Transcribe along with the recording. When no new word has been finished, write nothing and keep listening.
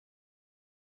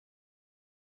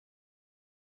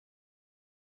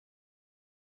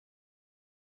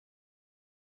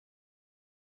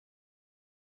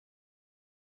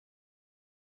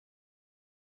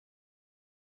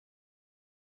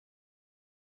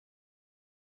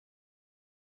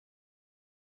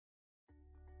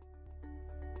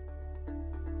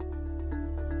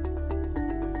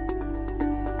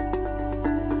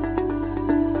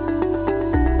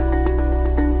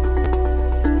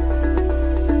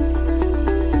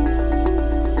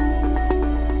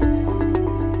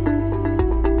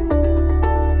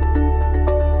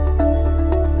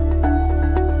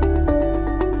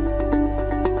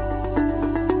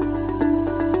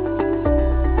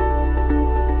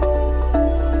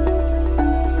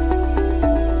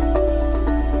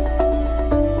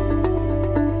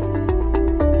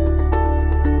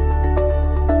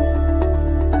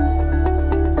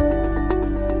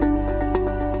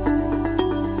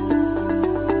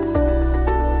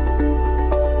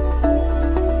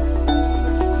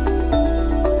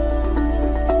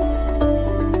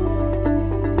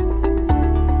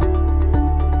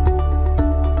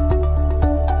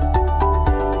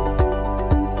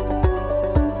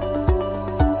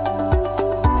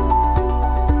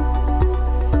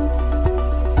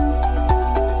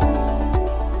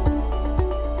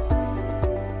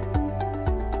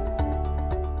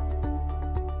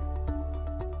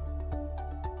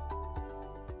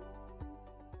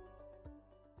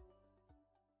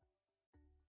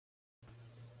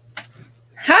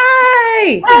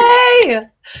Hey! Hey!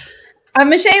 I'm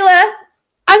Michaela.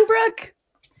 I'm Brooke.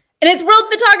 And it's World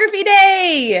Photography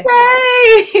Day!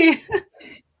 Yay!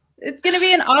 It's going to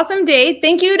be an awesome day.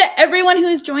 Thank you to everyone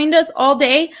who's joined us all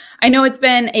day. I know it's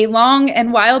been a long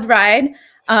and wild ride.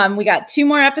 We got 2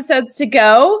 more episodes to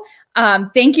go.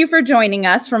 Thank you for joining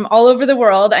us from all over the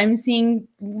world. I'm seeing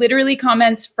literally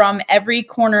comments from every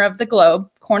corner of the globe.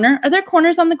 Are there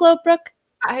corners on the globe, Brooke?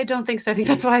 I don't think so. I think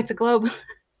that's why it's a globe.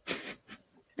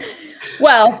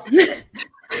 Well,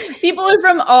 people are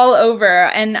from all over,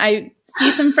 and I see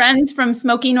some friends from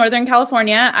smoky Northern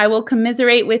California. I will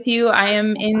commiserate with you. I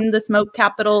am in the smoke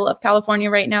capital of California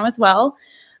right now as well.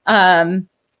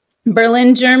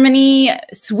 Berlin, Germany,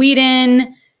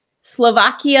 Sweden,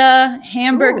 Slovakia,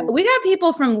 Hamburg. Ooh. We got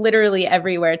people from literally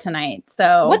everywhere tonight.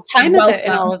 So what time is it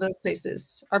in all of those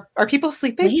places? Are people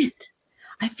sleeping? Late.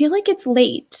 I feel like it's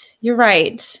late. You're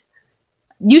right.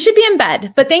 You should be in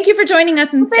bed, but thank you for joining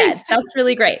us instead. Thanks. That's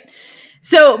really great.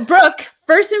 So Brooke,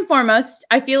 first and foremost,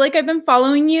 I feel like I've been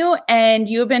following you and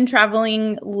you have been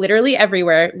traveling literally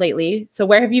everywhere lately. So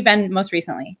where have you been most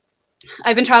recently?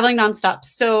 I've been traveling nonstop.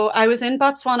 So I was in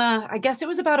Botswana, I guess it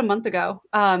was about a month ago.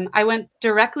 I went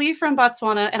directly from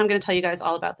Botswana, and I'm going to tell you guys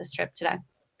all about this trip today,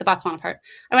 the Botswana part.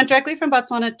 I went directly from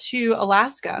Botswana to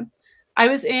Alaska. I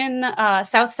was in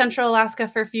South Central Alaska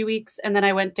for a few weeks, and then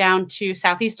I went down to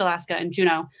Southeast Alaska in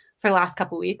Juneau for the last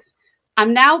couple of weeks.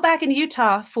 I'm now back in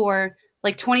Utah for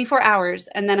like 24 hours,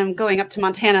 and then I'm going up to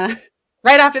Montana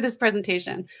right after this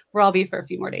presentation, where I'll be for a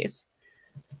few more days.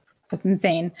 That's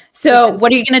insane. So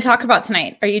what are you going to talk about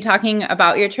tonight? Are you talking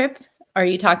about your trip? Are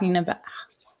you talking about...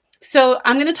 So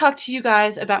I'm going to talk to you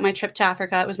guys about my trip to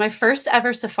Africa. It was my first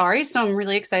ever safari, so I'm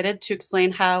really excited to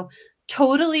explain how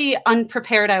totally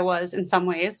unprepared I was in some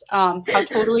ways, how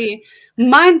totally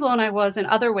mind blown I was in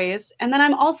other ways. And then I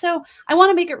want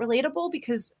to make it relatable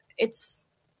because it's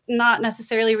not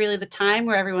necessarily really the time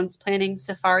where everyone's planning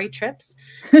safari trips.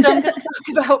 So I'm going to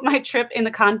talk about my trip in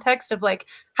the context of like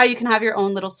how you can have your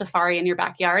own little safari in your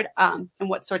backyard, and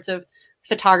what sorts of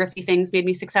photography things made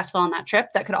me successful on that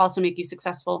trip that could also make you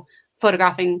successful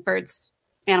photographing birds,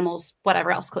 animals,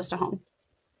 whatever else close to home.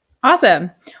 Awesome.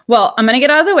 Well, I'm going to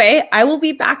get out of the way. I will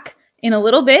be back in a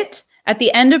little bit. At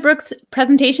the end of Brooke's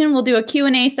presentation, we'll do a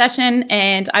Q&A session,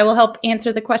 and I will help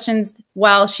answer the questions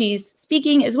while she's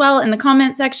speaking as well in the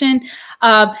comment section.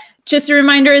 Just a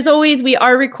reminder, as always, we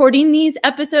are recording these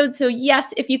episodes. So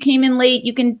yes, if you came in late,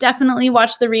 you can definitely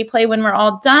watch the replay when we're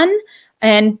all done.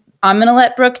 And I'm going to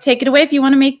let Brooke take it away if you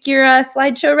want to make your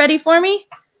slideshow ready for me.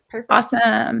 Perfect.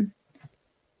 Awesome.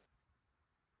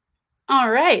 All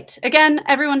right. Again,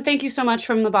 everyone, thank you so much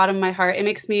from the bottom of my heart. It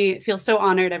makes me feel so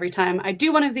honored every time I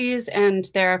do one of these and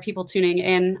there are people tuning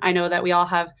in. I know that we all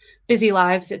have busy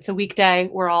lives. It's a weekday.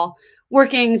 We're all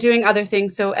working, doing other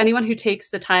things. So anyone who takes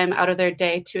the time out of their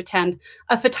day to attend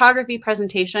a photography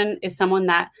presentation is someone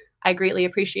that I greatly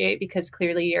appreciate, because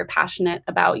clearly you're passionate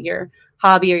about your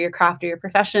hobby or your craft or your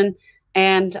profession.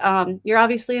 And you're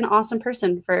obviously an awesome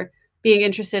person for being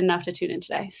interested enough to tune in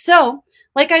today. So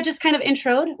like I just kind of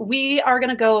introed, we are going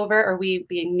to go over, or we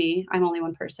being me, I'm only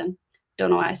one person. Don't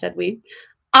know why I said we.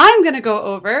 I'm going to go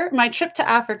over my trip to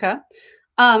Africa.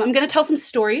 I'm going to tell some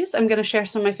stories. I'm going to share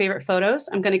some of my favorite photos.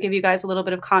 I'm going to give you guys a little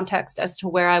bit of context as to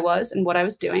where I was and what I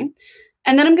was doing.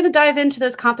 And then I'm going to dive into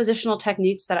those compositional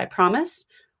techniques that I promised,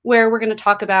 where we're going to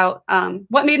talk about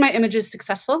what made my images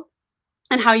successful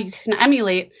and how you can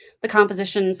emulate the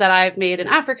compositions that I've made in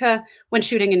Africa when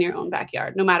shooting in your own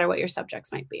backyard, no matter what your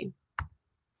subjects might be.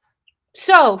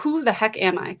 So who the heck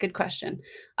am I? Good question.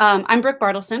 I'm Brooke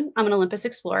Bartleson. I'm an Olympus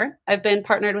Explorer. I've been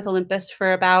partnered with Olympus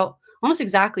for about almost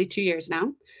exactly 2 years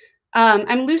now.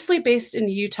 I'm loosely based in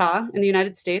Utah in the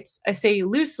United States. I say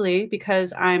loosely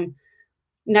because I'm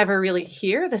never really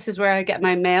here. This is where I get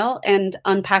my mail and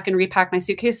unpack and repack my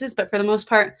suitcases. But for the most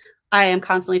part, I am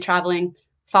constantly traveling,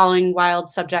 following wild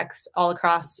subjects all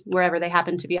across wherever they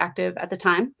happen to be active at the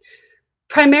time.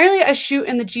 Primarily, I shoot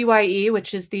in the GYE,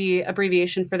 which is the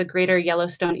abbreviation for the Greater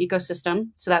Yellowstone Ecosystem.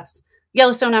 So that's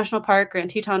Yellowstone National Park, Grand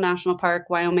Teton National Park,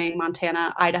 Wyoming,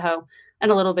 Montana, Idaho,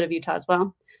 and a little bit of Utah as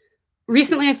well.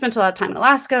 Recently, I spent a lot of time in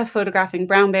Alaska photographing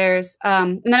brown bears.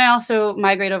 And then I also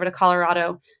migrate over to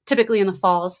Colorado, typically in the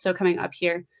falls. So coming up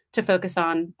here to focus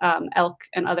on elk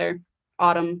and other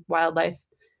autumn wildlife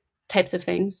types of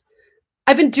things.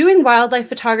 I've been doing wildlife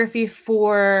photography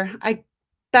for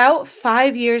about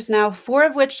 5 years now, 4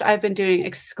 of which I've been doing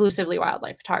exclusively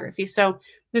wildlife photography. So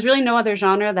there's really no other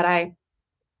genre that I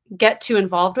get too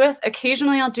involved with.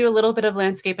 Occasionally I'll do a little bit of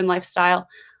landscape and lifestyle,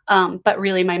 but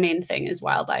really my main thing is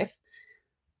wildlife.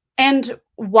 And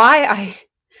why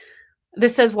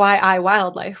This says why I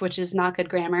wildlife, which is not good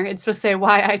grammar. It's supposed to say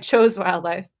why I chose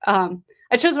wildlife.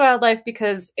 I chose wildlife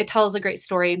because it tells a great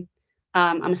story.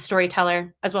 I'm a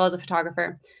storyteller as well as a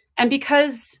photographer. And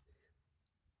because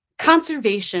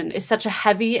conservation is such a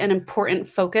heavy and important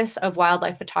focus of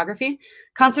wildlife photography,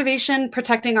 conservation,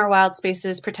 protecting our wild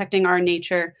spaces, protecting our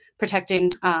nature,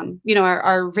 protecting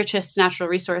our richest natural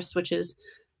resource, which is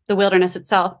the wilderness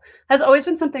itself, has always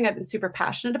been something I've been super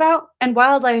passionate about. And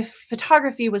wildlife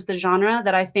photography was the genre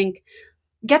that I think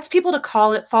gets people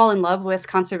to fall in love with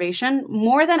conservation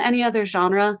more than any other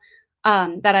genre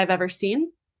that I've ever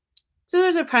seen. So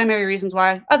those are primary reasons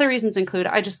why. Other reasons include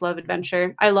I just love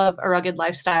adventure. I love a rugged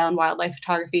lifestyle, and wildlife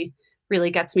photography really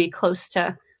gets me close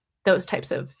to those types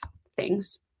of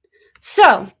things.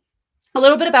 So a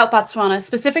little bit about Botswana,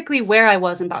 specifically where I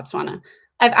was in Botswana.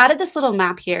 I've added this little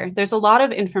map here. There's a lot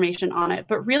of information on it,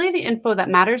 but really the info that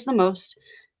matters the most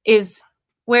is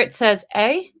where it says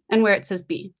A and where it says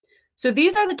B. So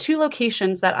these are the two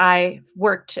locations that I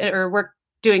worked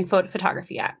doing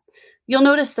photography at. You'll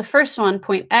notice the first one,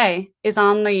 point A, is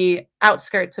on the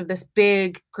outskirts of this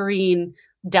big green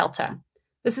delta.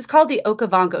 This is called the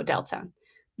Okavango Delta.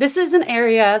 This is an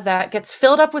area that gets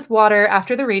filled up with water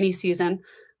after the rainy season.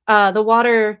 The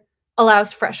water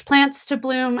allows fresh plants to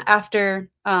bloom after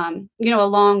a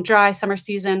long, dry summer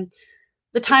season.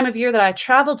 The time of year that I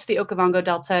traveled to the Okavango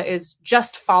Delta is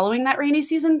just following that rainy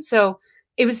season. So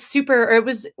it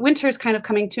was winter's kind of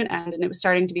coming to an end, and it was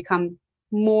starting to become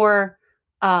more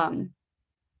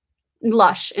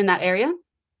lush in that area.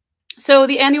 So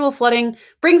the annual flooding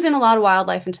brings in a lot of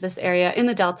wildlife into this area in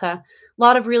the Delta. A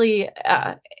lot of really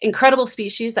incredible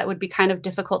species that would be kind of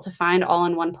difficult to find all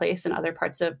in one place in other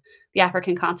parts of the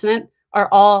African continent are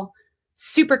all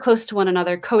super close to one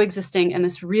another, coexisting in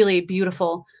this really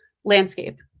beautiful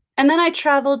landscape. And then I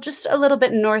traveled just a little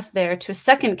bit north there to a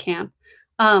second camp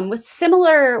with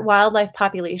similar wildlife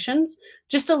populations,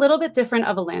 just a little bit different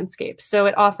of a landscape. So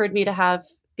it offered me to have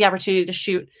the opportunity to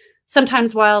shoot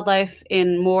sometimes wildlife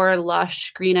in more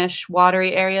lush, greenish,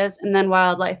 watery areas, and then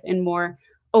wildlife in more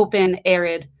open,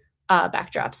 arid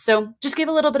backdrops. So just give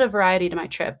a little bit of variety to my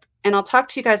trip. And I'll talk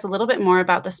to you guys a little bit more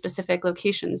about the specific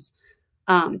locations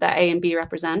that A and B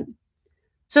represent.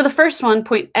 So the first one,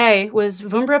 point A, was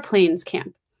Vumbra Plains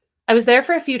Camp. I was there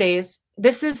for a few days.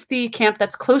 This is the camp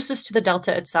that's closest to the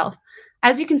Delta itself.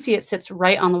 As you can see, it sits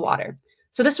right on the water.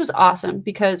 So this was awesome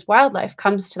because wildlife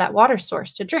comes to that water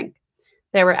source to drink.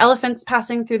 There were elephants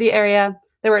passing through the area.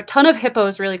 There were a ton of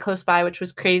hippos really close by, which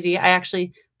was crazy. I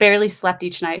actually barely slept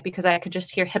each night because I could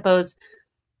just hear hippos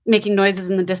making noises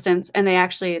in the distance. And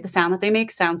the sound that they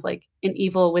make sounds like an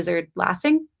evil wizard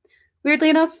laughing, weirdly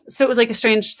enough. So it was like a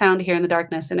strange sound to hear in the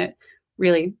darkness, and it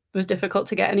really was difficult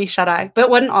to get any shut-eye. But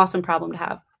what an awesome problem to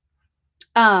have.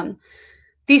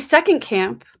 The second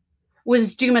camp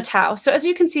was Dumatau. So as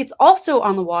you can see, it's also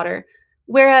on the water.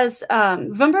 Whereas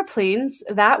Vumbra Plains,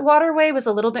 that waterway was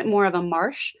a little bit more of a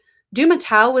marsh.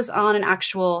 Dumatau was on an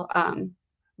actual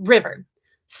river.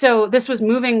 So this was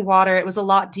moving water. It was a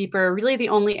lot deeper. Really, the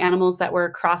only animals that were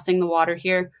crossing the water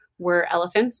here were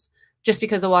elephants. Just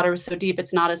because the water was so deep,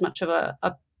 it's not as much of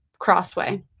a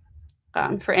crossway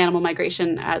for animal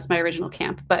migration as my original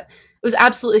camp. But it was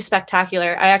absolutely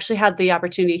spectacular. I actually had the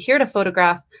opportunity here to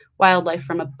photograph wildlife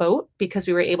from a boat because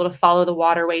we were able to follow the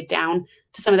waterway down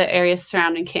to some of the areas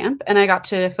surrounding camp. And I got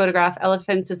to photograph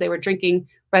elephants as they were drinking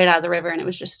right out of the river. And it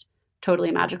was just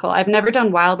totally magical. I've never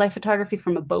done wildlife photography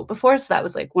from a boat before. So that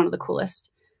was like one of the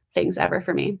coolest things ever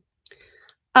for me.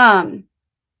 One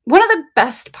of the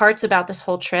best parts about this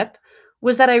whole trip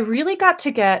was that I really got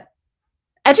to get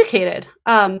educated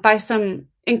by some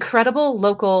incredible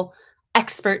local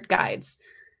expert guides.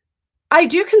 I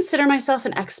do consider myself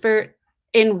an expert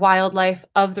in wildlife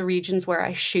of the regions where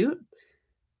I shoot.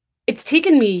 It's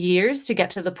taken me years to get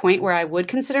to the point where I would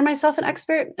consider myself an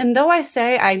expert. And though I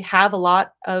say I have a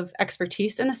lot of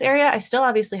expertise in this area, I still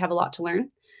obviously have a lot to learn.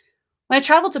 When I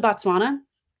traveled to Botswana,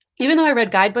 even though I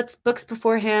read guidebooks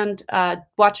beforehand,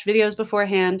 watched videos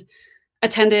beforehand,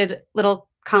 attended little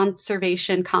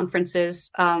conservation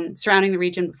conferences surrounding the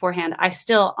region beforehand, I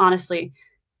still honestly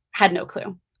had no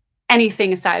clue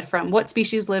anything aside from what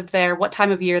species lived there, what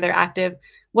time of year they're active,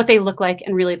 what they look like,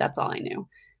 and really that's all I knew.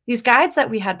 These guides that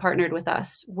we had partnered with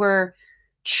us were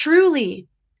truly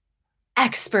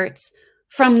experts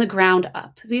from the ground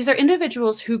up. These are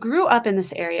individuals who grew up in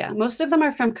this area. Most of them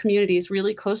are from communities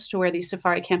really close to where these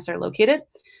safari camps are located,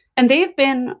 and they've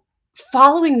been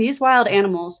following these wild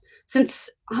animals since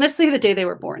honestly the day they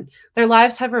were born. Their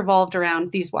lives have revolved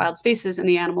around these wild spaces and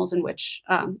the animals in which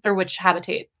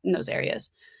habitate in those areas.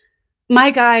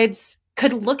 My guides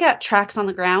could look at tracks on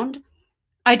the ground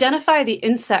identify the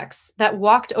insects that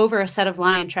walked over a set of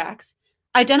lion tracks,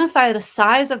 identify the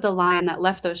size of the lion that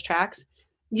left those tracks,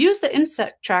 use the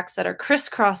insect tracks that are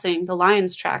crisscrossing the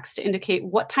lion's tracks to indicate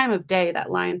what time of day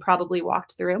that lion probably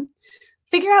walked through,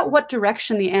 figure out what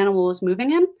direction the animal was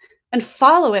moving in, and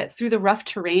follow it through the rough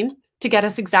terrain to get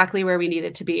us exactly where we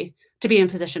needed to be in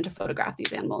position to photograph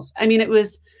these animals. I mean, it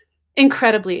was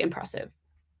incredibly impressive.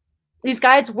 These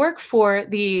guides work for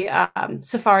the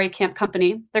safari camp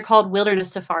company. They're called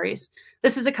Wilderness Safaris.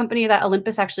 This is a company that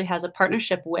Olympus actually has a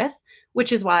partnership with,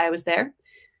 which is why I was there.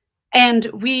 And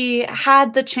we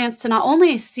had the chance to not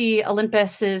only see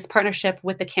Olympus's partnership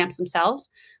with the camps themselves,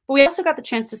 but we also got the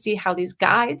chance to see how these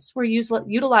guides were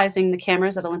utilizing the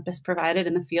cameras that Olympus provided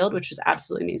in the field, which was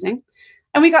absolutely amazing.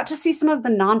 And we got to see some of the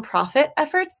nonprofit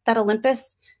efforts that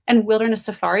Olympus and Wilderness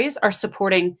Safaris are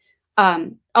supporting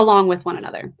along with one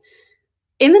another.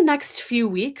 In the next few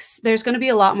weeks, there's going to be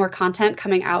a lot more content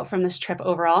coming out from this trip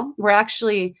overall. We're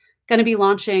actually going to be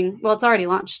launching, well, it's already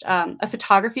launched, a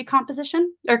photography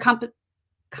competition. It's a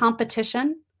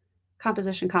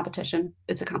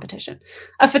competition.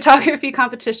 A photography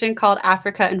competition called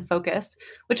Africa in Focus,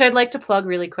 which I'd like to plug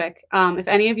really quick. If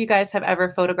any of you guys have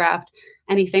ever photographed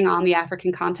anything on the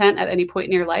African continent at any point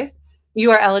in your life,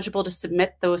 you are eligible to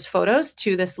submit those photos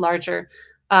to this larger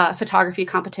photography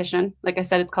competition. Like I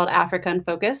said, it's called Africa in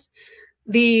Focus.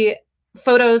 The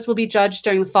photos will be judged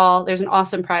during the fall. There's an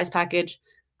awesome prize package.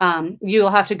 You'll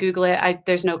have to Google it.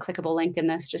 There's no clickable link in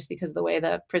this just because of the way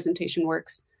the presentation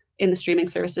works in the streaming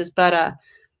services, but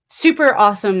super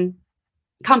awesome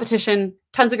competition,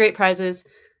 tons of great prizes.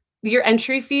 Your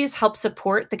entry fees help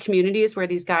support the communities where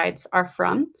these guides are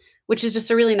from, which is just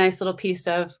a really nice little piece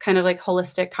of kind of like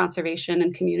holistic conservation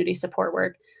and community support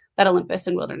work that Olympus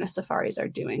and Wilderness Safaris are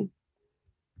doing.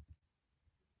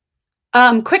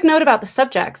 Quick note about the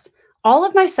subjects. All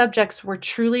of my subjects were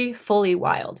truly fully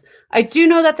wild. I do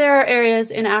know that there are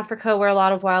areas in Africa where a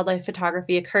lot of wildlife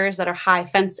photography occurs that are high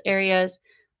fence areas.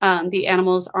 The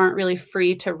animals aren't really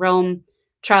free to roam,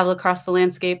 travel across the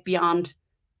landscape beyond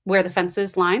where the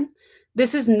fences line.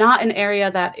 This is not an area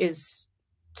that is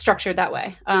structured that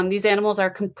way. These animals are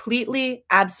completely,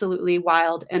 absolutely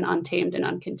wild and untamed and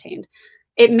uncontained.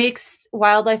 It makes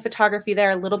wildlife photography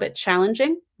there a little bit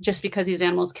challenging just because these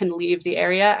animals can leave the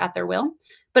area at their will,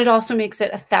 but it also makes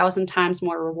it 1,000 times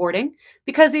more rewarding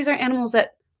because these are animals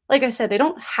that, like I said, they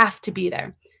don't have to be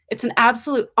there. It's an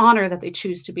absolute honor that they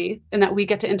choose to be and that we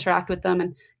get to interact with them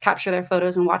and capture their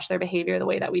photos and watch their behavior the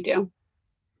way that we do.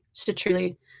 Just a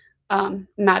truly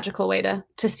magical way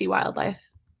to see wildlife.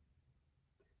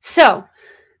 So,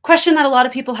 question that a lot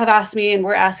of people have asked me and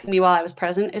were asking me while I was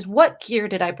present is, what gear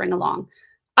did I bring along?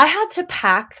 I had to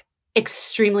pack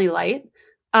extremely light.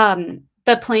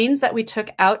 The planes that we took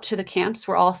out to the camps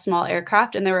were all small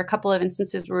aircraft, and there were a couple of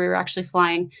instances where we were actually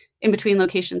flying in between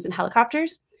locations in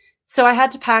helicopters. So I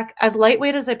had to pack as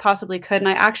lightweight as I possibly could. And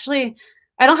I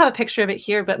don't have a picture of it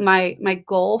here, but my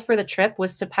goal for the trip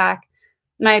was to pack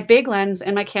my big lens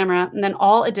and my camera and then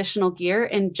all additional gear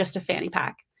in just a fanny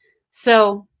pack.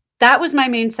 So that was my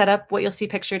main setup, what you'll see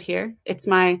pictured here. It's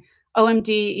my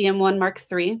OMD EM1 Mark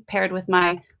III paired with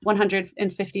my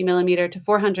 150mm to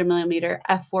 400mm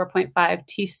f4.5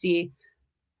 TC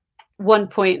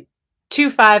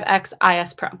 1.25x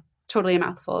IS Pro. Totally a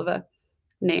mouthful of a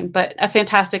name, but a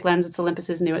fantastic lens. It's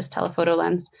Olympus's newest telephoto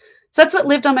lens. So that's what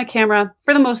lived on my camera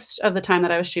for the most of the time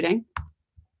that I was shooting.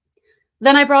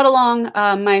 Then I brought along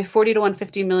my 40 to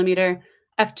 150mm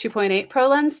f2.8 Pro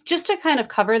lens just to kind of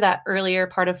cover that earlier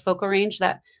part of focal range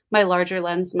that my larger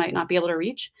lens might not be able to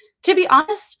reach. To be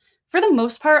honest, for the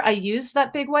most part, I used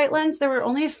that big white lens. There were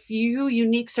only a few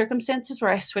unique circumstances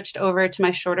where I switched over to my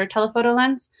shorter telephoto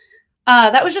lens.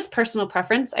 That was just personal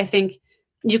preference. I think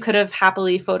you could have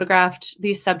happily photographed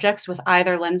these subjects with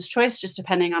either lens choice, just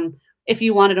depending on if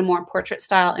you wanted a more portrait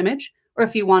style image or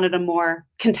if you wanted a more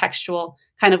contextual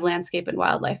kind of landscape and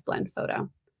wildlife blend photo.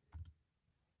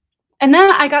 And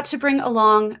then I got to bring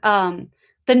along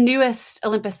the newest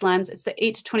Olympus lens. It's the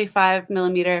 8 to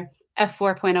 25mm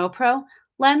f4.0 Pro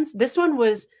lens. This one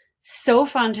was so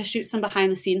fun to shoot some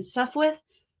behind the scenes stuff with.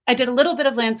 I did a little bit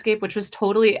of landscape, which was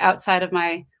totally outside of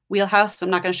my wheelhouse. So I'm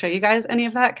not going to show you guys any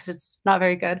of that because it's not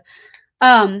very good.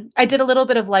 I did a little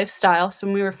bit of lifestyle. So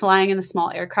when we were flying in the small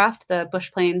aircraft, the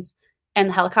bush planes and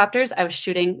the helicopters, I was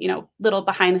shooting, little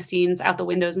behind the scenes out the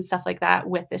windows and stuff like that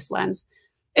with this lens.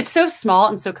 It's so small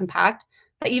and so compact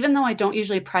that even though I don't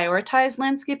usually prioritize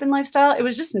landscape and lifestyle, it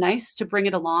was just nice to bring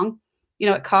it along.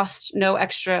 It cost no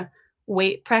extra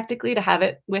weight practically to have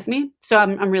it with me. So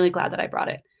I'm really glad that I brought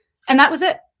it. And that was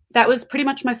it. That was pretty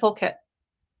much my full kit.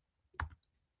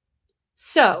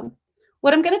 So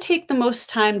What I'm going to take the most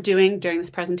time doing during this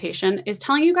presentation is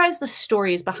telling you guys the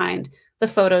stories behind the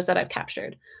photos that I've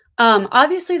captured.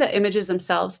 Obviously, the images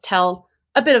themselves tell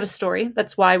a bit of a story.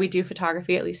 That's why we do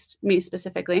photography, at least me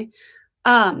specifically.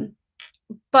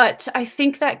 But I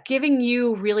think that giving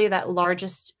you really that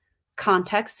largest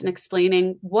context and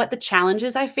explaining what the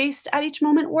challenges I faced at each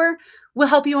moment were will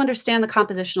help you understand the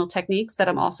compositional techniques that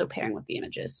I'm also pairing with the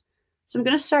images. So I'm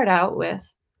going to start out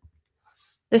with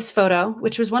this photo,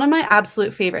 which was one of my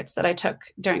absolute favorites that I took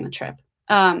during the trip.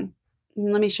 Let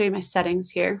me show you my settings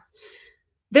here.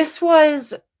 This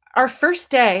was our first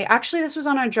day. Actually, this was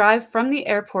on our drive from the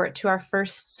airport to our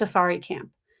first safari camp.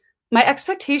 My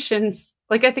expectations,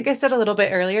 like I think I said a little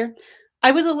bit earlier,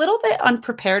 I was a little bit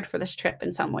unprepared for this trip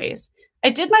in some ways.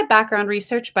 I did my background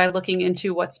research by looking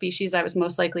into what species I was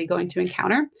most likely going to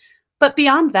encounter. But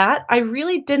beyond that, I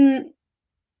really didn't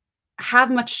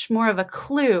have much more of a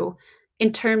clue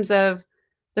in terms of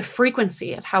the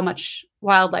frequency of how much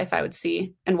wildlife I would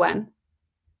see and when,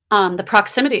 the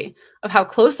proximity of how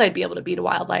close I'd be able to be to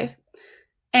wildlife,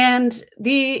 and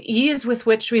the ease with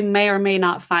which we may or may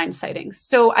not find sightings.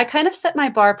 So I kind of set my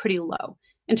bar pretty low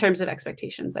in terms of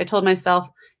expectations. I told myself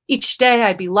each day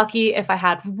I'd be lucky if I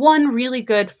had one really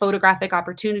good photographic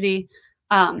opportunity.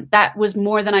 That was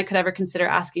more than I could ever consider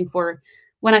asking for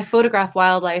when I photograph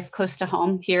wildlife close to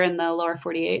home here in the lower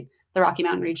 48, the Rocky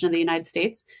Mountain region of the United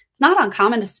States. It's not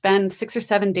uncommon to spend 6 or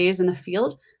 7 days in the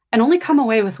field and only come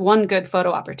away with one good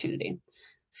photo opportunity.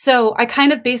 So I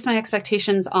kind of based my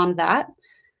expectations on that.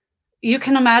 You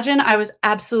can imagine I was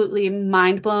absolutely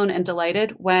mind blown and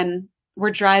delighted when we're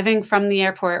driving from the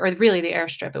airport, or really the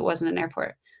airstrip, it wasn't an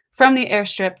airport, from the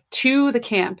airstrip to the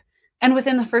camp. And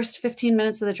within the first 15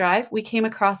 minutes of the drive, we came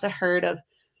across a herd of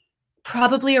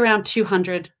probably around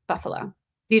 200 buffalo.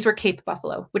 These were Cape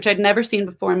buffalo, which I'd never seen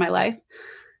before in my life.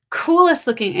 Coolest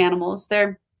looking animals.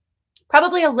 They're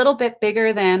probably a little bit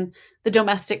bigger than the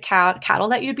domestic cattle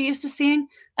that you'd be used to seeing,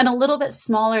 and a little bit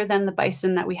smaller than the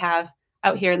bison that we have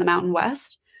out here in the Mountain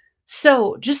West.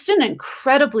 So just an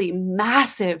incredibly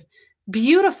massive,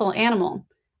 beautiful animal.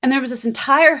 And there was this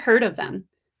entire herd of them,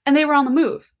 and they were on the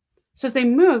move. So as they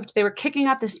moved, they were kicking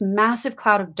up this massive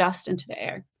cloud of dust into the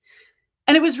air.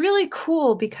 And it was really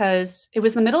cool because it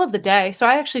was the middle of the day. So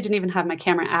I actually didn't even have my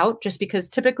camera out, just because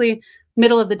typically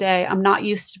middle of the day, I'm not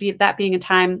used to that being a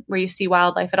time where you see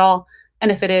wildlife at all.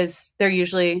 And if it is, they're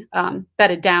usually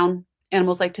bedded down.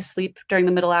 Animals like to sleep during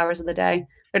the middle hours of the day.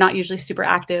 They're not usually super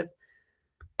active.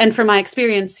 And from my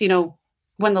experience,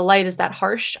 when the light is that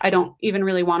harsh, I don't even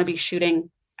really want to be shooting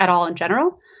at all in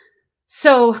general.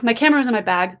 So my camera was in my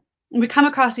bag, and we come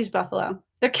across these buffalo.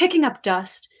 They're kicking up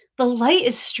dust. The light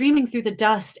is streaming through the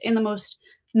dust in the most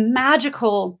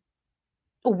magical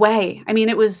way. I mean,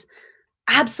 it was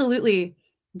absolutely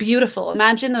beautiful.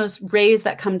 Imagine those rays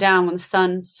that come down when the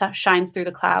sun shines through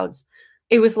the clouds.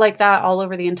 It was like that all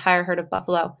over the entire herd of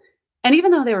buffalo. And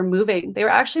even though they were moving, they were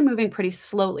actually moving pretty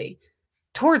slowly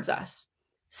towards us.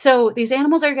 So these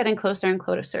animals are getting closer and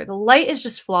closer. The light is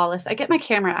just flawless. I get my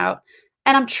camera out,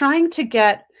 and I'm trying to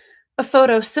get a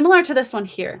photo similar to this one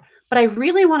here, but I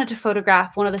really wanted to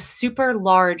photograph one of the super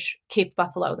large Cape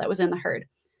buffalo that was in the herd.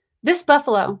 This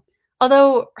buffalo,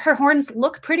 although her horns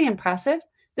look pretty impressive,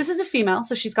 this is a female,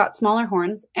 so she's got smaller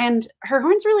horns, and her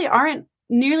horns really aren't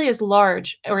nearly as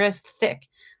large or as thick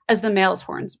as the male's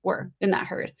horns were in that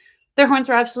herd. Their horns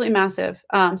were absolutely massive.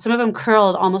 Some of them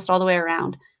curled almost all the way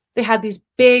around. They had these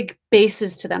big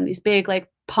bases to them, these big like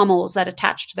pummels that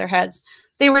attached to their heads.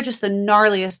 They were just the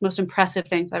gnarliest, most impressive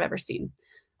things I've ever seen.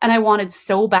 And I wanted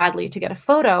so badly to get a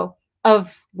photo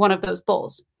of one of those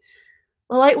bulls.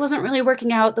 The light wasn't really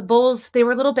working out. The bulls, they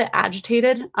were a little bit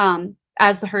agitated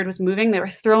as the herd was moving. They were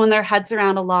throwing their heads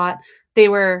around a lot. They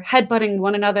were headbutting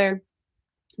one another.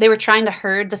 They were trying to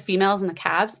herd the females and the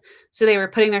calves. So they were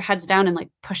putting their heads down and like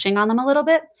pushing on them a little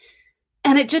bit.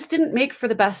 And it just didn't make for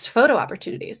the best photo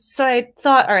opportunities. So I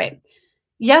thought, all right,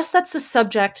 yes, that's the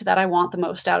subject that I want the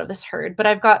most out of this herd, but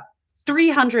I've got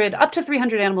up to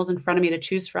 300 animals in front of me to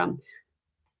choose from.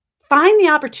 Find the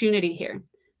opportunity here.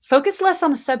 Focus less on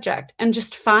the subject and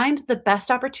just find the best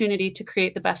opportunity to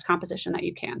create the best composition that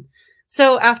you can.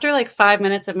 So after like 5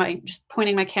 minutes of my just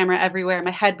pointing my camera everywhere,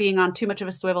 my head being on too much of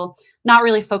a swivel, not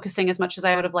really focusing as much as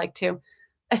I would have liked to,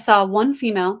 I saw one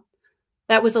female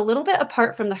that was a little bit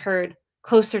apart from the herd,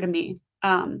 closer to me.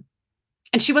 And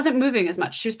she wasn't moving as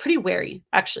much. She was pretty wary,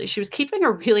 actually. She was keeping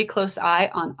a really close eye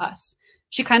on us.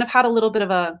 She kind of had a little bit of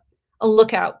a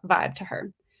lookout vibe to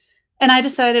her. And I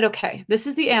decided, okay, this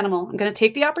is the animal. I'm going to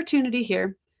take the opportunity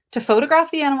here to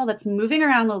photograph the animal that's moving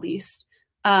around the least,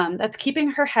 that's keeping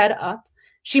her head up.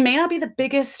 She may not be the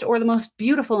biggest or the most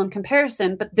beautiful in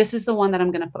comparison, but this is the one that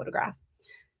I'm going to photograph.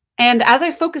 And as I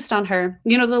focused on her,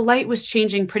 you know, the light was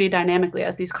changing pretty dynamically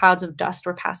as these clouds of dust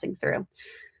were passing through.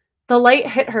 The light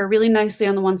hit her really nicely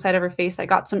on the one side of her face. I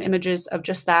got some images of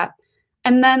just that.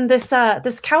 And then this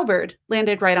cowbird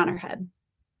landed right on her head.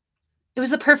 It was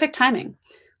the perfect timing.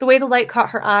 The way the light caught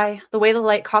her eye, the way the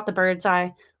light caught the bird's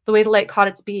eye, the way the light caught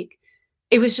its beak.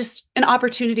 It was just an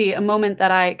opportunity, a moment that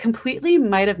I completely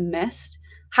might have missed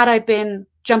had I been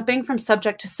jumping from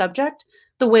subject to subject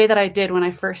the way that I did when I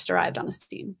first arrived on the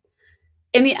scene.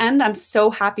 In the end, I'm so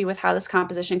happy with how this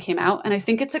composition came out, and I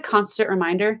think it's a constant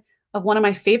reminder of one of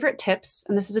my favorite tips,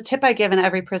 and this is a tip I give in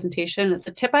every presentation. It's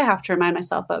a tip I have to remind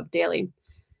myself of daily.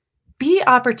 Be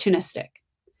opportunistic.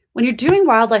 When you're doing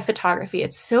wildlife photography,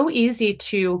 it's so easy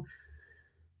to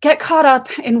get caught up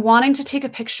in wanting to take a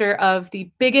picture of the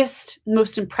biggest,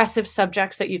 most impressive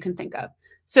subjects that you can think of.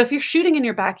 So if you're shooting in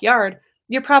your backyard,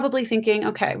 you're probably thinking,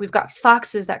 okay, we've got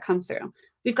foxes that come through.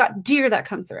 We've got deer that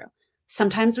come through.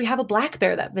 Sometimes we have a black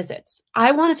bear that visits.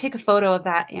 I want to take a photo of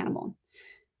that animal.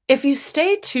 If you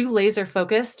stay too laser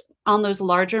focused on those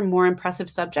larger, more impressive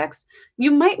subjects,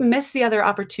 you might miss the other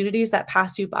opportunities that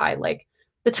pass you by, like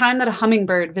the time that a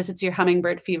hummingbird visits your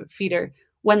hummingbird feeder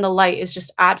when the light is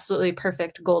just absolutely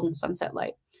perfect golden sunset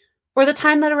light, or the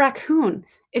time that a raccoon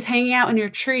is hanging out in your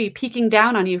tree, peeking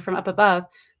down on you from up above,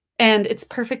 and it's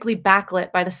perfectly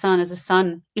backlit by the sun as the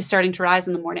sun is starting to rise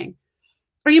in the morning.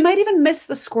 Or you might even miss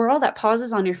the squirrel that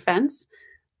pauses on your fence,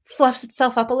 fluffs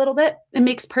itself up a little bit, and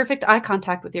makes perfect eye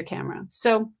contact with your camera.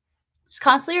 So just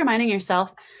constantly reminding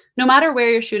yourself, no matter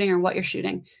where you're shooting or what you're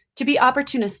shooting, to be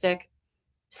opportunistic,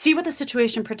 see what the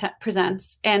situation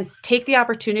presents, and take the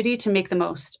opportunity to make the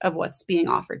most of what's being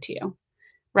offered to you,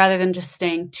 rather than just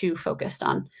staying too focused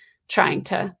on trying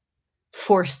to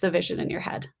force the vision in your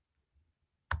head.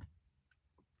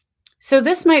 So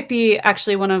this might be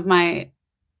actually one of my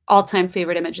all-time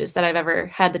favorite images that I've ever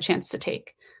had the chance to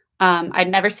take. I'd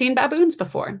never seen baboons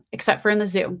before, except for in the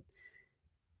zoo.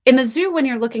 In the zoo, when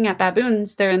you're looking at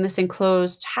baboons, they're in this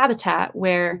enclosed habitat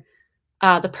where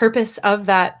the purpose of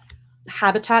that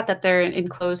habitat that they're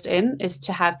enclosed in is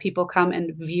to have people come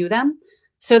and view them.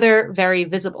 So they're very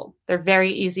visible. They're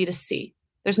very easy to see.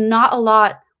 There's not a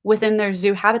lot within their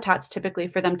zoo habitats typically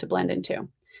for them to blend into.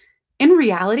 In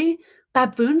reality,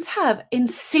 baboons have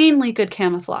insanely good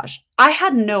camouflage. I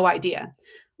had no idea.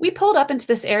 We pulled up into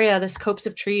this area, this copse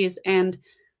of trees, and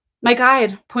my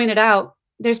guide pointed out,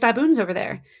 there's baboons over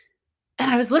there.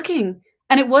 And I was looking,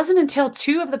 and it wasn't until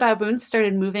 2 of the baboons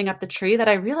started moving up the tree that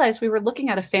I realized we were looking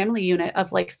at a family unit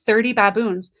of like 30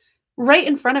 baboons right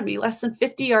in front of me, less than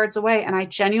 50 yards away, and I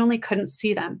genuinely couldn't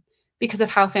see them because of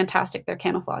how fantastic their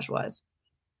camouflage was.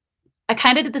 I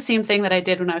kind of did the same thing that I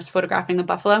did when I was photographing the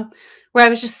buffalo, where I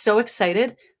was just so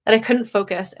excited that I couldn't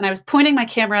focus, and I was pointing my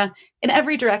camera in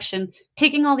every direction,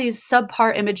 taking all these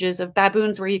subpar images of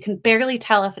baboons where you can barely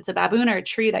tell if it's a baboon or a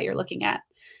tree that you're looking at.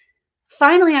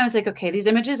 Finally, I was like, okay, these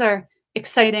images are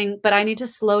exciting, but I need to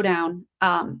slow down,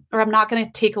 or I'm not going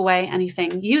to take away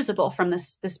anything usable from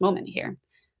this moment here.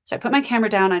 So I put my camera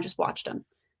down, I just watched them.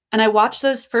 And I watched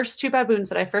those first 2 baboons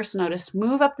that I first noticed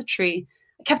move up the tree.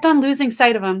 I kept on losing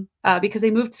sight of them because they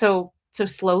moved so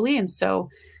slowly and so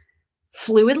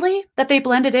fluidly that they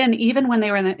blended in even when they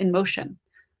were in motion.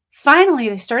 Finally,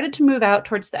 they started to move out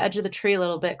towards the edge of the tree a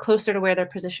little bit, closer to where they're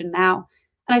positioned now.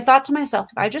 And I thought to myself,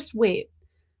 if I just wait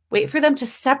for them to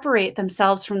separate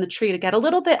themselves from the tree, to get a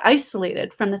little bit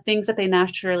isolated from the things that they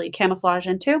naturally camouflage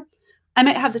into, I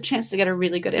might have the chance to get a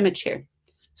really good image here.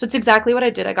 So it's exactly what I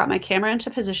did. I got my camera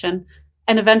into position,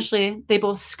 and eventually they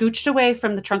both scooched away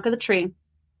from the trunk of the tree,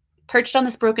 perched on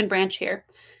this broken branch here.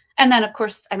 And then, of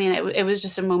course, I mean, it was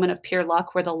just a moment of pure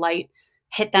luck where the light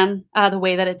hit them the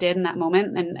way that it did in that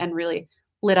moment and really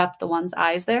lit up the one's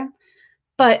eyes there.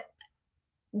 But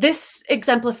this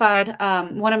exemplified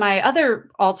one of my other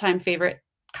all-time favorite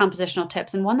compositional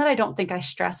tips, and one that I don't think I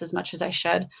stress as much as I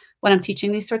should when I'm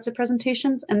teaching these sorts of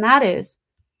presentations, and that is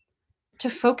to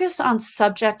focus on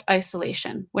subject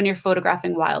isolation when you're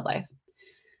photographing wildlife.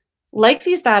 Like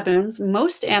these baboons,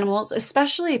 most animals,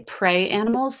 especially prey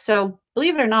animals, so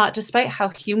believe it or not, despite how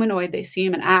humanoid they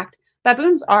seem and act,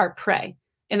 baboons are prey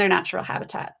in their natural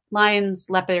habitat. Lions,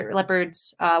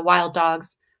 leopards, wild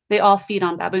dogs, they all feed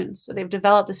on baboons. So they've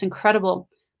developed this incredible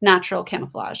natural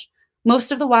camouflage.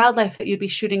 Most of the wildlife that you'd be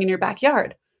shooting in your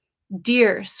backyard,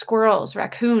 deer, squirrels,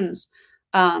 raccoons,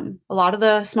 a lot of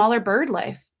the smaller bird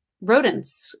life,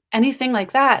 rodents, anything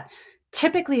like that,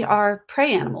 typically are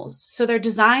prey animals. So they're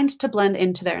designed to blend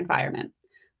into their environment.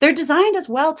 They're designed as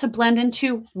well to blend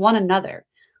into one another.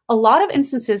 A lot of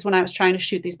instances when I was trying to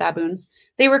shoot these baboons,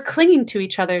 they were clinging to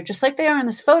each other just like they are in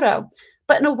this photo,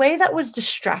 but in a way that was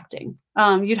distracting.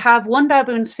 You'd have one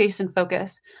baboon's face in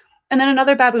focus, and then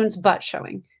another baboon's butt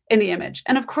showing in the image.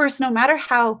 And of course, no matter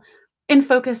how in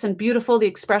focus and beautiful the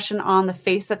expression on the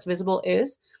face that's visible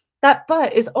is, that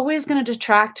butt is always going to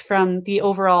detract from the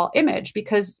overall image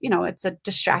because, you know, it's a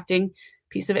distracting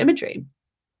piece of imagery.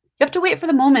 You have to wait for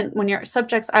the moment when your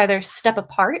subjects either step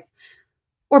apart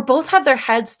or both have their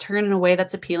heads turned in a way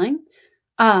that's appealing,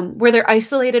 where they're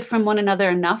isolated from one another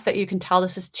enough that you can tell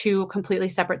this is two completely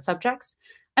separate subjects,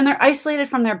 and they're isolated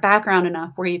from their background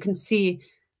enough where you can see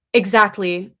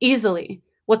exactly, easily,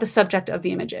 what the subject of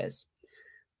the image is.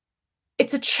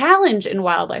 It's a challenge in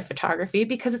wildlife photography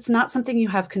because it's not something you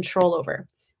have control over.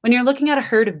 When you're looking at a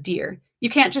herd of deer, you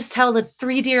can't just tell the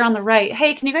 3 deer on the right,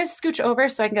 hey, can you guys scooch over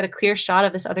so I can get a clear shot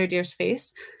of this other deer's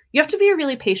face? You have to be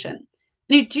really patient.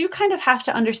 And you do kind of have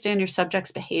to understand your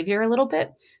subject's behavior a little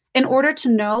bit in order to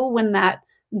know when that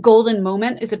golden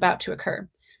moment is about to occur.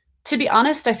 To be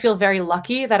honest, I feel very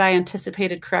lucky that I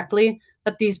anticipated correctly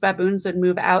that these baboons would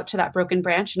move out to that broken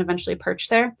branch and eventually perch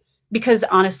there. Because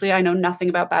honestly, I know nothing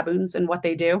about baboons and what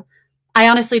they do. I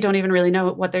honestly don't even really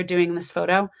know what they're doing in this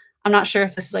photo. I'm not sure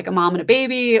if this is like a mom and a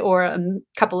baby or a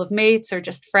couple of mates or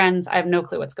just friends. I have no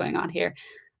clue what's going on here.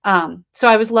 So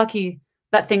I was lucky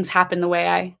that things happened the way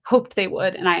I hoped they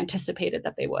would and I anticipated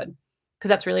that they would, because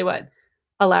that's really what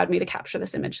allowed me to capture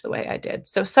this image the way I did.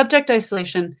 So subject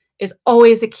isolation is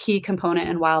always a key component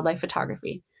in wildlife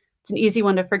photography. It's an easy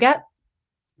one to forget.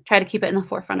 Try to keep it in the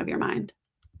forefront of your mind.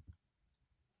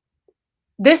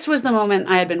 This was the moment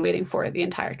I had been waiting for the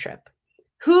entire trip.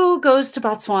 Who goes to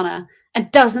Botswana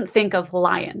and doesn't think of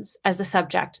lions as the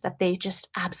subject that they just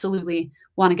absolutely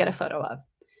want to get a photo of?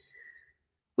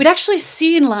 We'd actually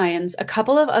seen lions a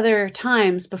couple of other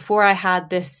times before I had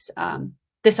this,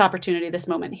 this opportunity, this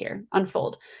moment here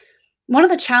unfold. One of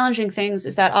the challenging things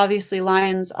is that obviously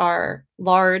lions are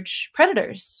large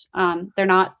predators. They're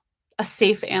not a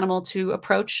safe animal to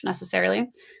approach necessarily.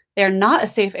 They're not a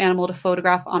safe animal to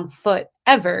photograph on foot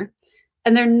ever,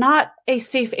 and they're not a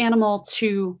safe animal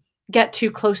to get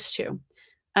too close to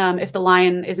if the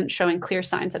lion isn't showing clear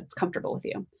signs that it's comfortable with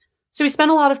you. So we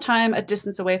spent a lot of time a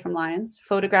distance away from lions,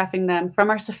 photographing them from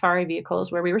our safari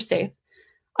vehicles where we were safe.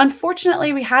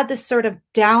 Unfortunately, we had this sort of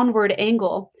downward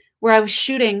angle where I was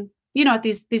shooting, you know, at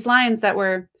these lions that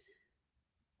were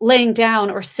laying down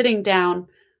or sitting down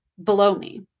below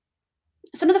me.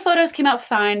 Some of the photos came out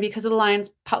fine because of the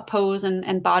lion's pose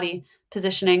and body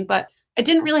positioning, but I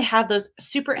didn't really have those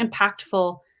super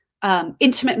impactful,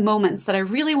 intimate moments that I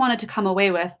really wanted to come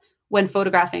away with when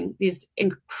photographing these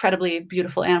incredibly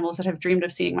beautiful animals that I've dreamed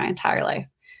of seeing my entire life.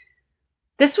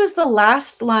 This was the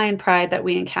last lion pride that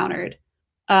we encountered.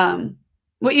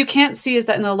 What you can't see is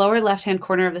that in the lower left-hand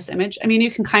corner of this image, I mean,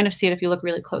 you can kind of see it if you look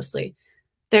really closely.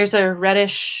 There's a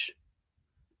reddish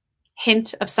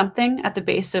hint of something at the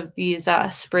base of these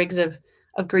sprigs of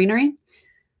greenery.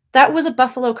 That was a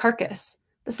buffalo carcass.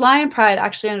 This lion pride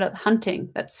actually ended up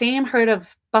hunting that same herd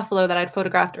of buffalo that I'd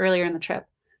photographed earlier in the trip.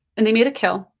 And they made a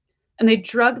kill, and they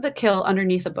drug the kill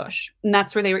underneath a bush. And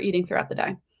that's where they were eating throughout the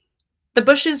day. The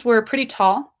bushes were pretty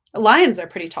tall. Lions are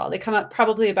pretty tall. They come up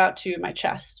probably about to my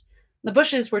chest. The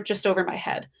bushes were just over my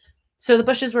head. So the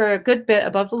bushes were a good bit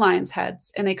above the lions'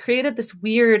 heads, and they created this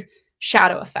weird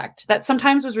shadow effect that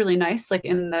sometimes was really nice, like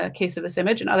in the case of this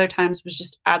image, and other times was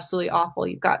just absolutely awful.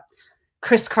 You've got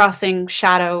crisscrossing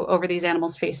shadow over these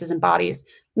animals' faces and bodies.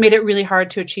 Made it really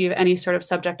hard to achieve any sort of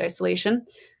subject isolation,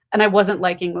 and I wasn't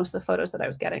liking most of the photos that I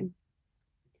was getting.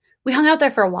 We hung out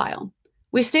there for a while.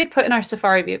 We stayed put in our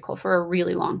safari vehicle for a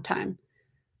really long time.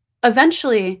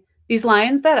 Eventually, these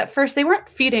lions that at first, they weren't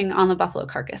feeding on the buffalo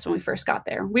carcass when we first got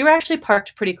there. We were actually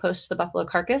parked pretty close to the buffalo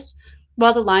carcass,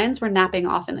 while the lions were napping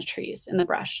off in the trees, in the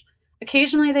brush.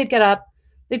 Occasionally, they'd get up,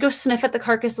 they'd go sniff at the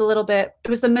carcass a little bit. It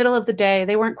was the middle of the day.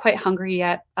 They weren't quite hungry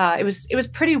yet. It was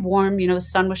pretty warm. You know, the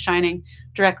sun was shining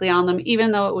directly on them.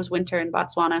 Even though it was winter in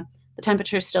Botswana, the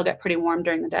temperatures still get pretty warm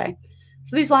during the day.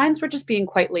 So these lions were just being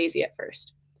quite lazy at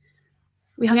first.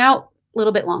 We hung out a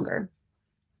little bit longer,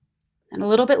 and a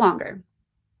little bit longer.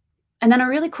 And then a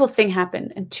really cool thing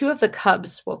happened, and 2 of the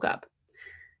cubs woke up.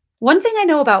 One thing I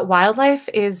know about wildlife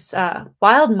is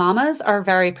wild mamas are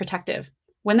very protective.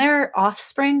 When their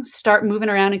offspring start moving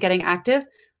around and getting active,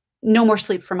 no more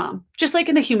sleep for mom. Just like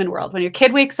in the human world, when your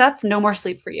kid wakes up, no more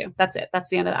sleep for you. That's it. That's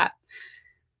the end of that.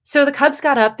 So the cubs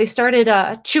got up, they started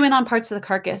chewing on parts of the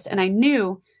carcass, and I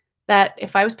knew that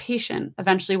if I was patient,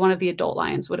 eventually one of the adult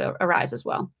lions would arise as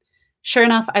well. Sure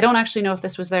enough, I don't actually know if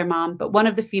this was their mom, but one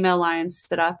of the female lions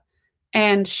stood up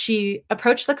and she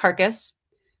approached the carcass,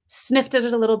 sniffed at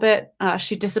it a little bit.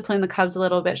 She disciplined the cubs a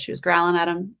little bit. She was growling at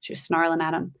them. She was snarling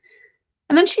at them.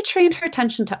 And then she trained her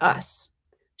attention to us.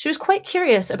 She was quite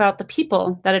curious about the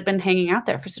people that had been hanging out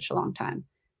there for such a long time.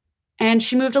 And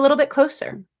she moved a little bit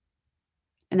closer.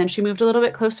 And then she moved a little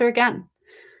bit closer again.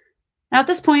 Now, at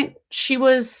this point, she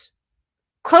was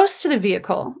close to the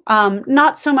vehicle,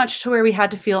 not so much to where we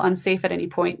had to feel unsafe at any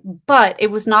point, but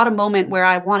it was not a moment where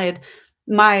I wanted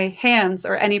my hands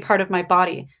or any part of my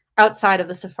body outside of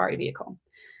the safari vehicle.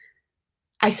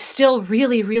 I still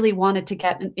really, really wanted to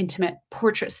get an intimate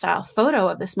portrait style photo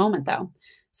of this moment, though.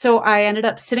 So I ended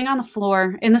up sitting on the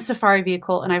floor in the safari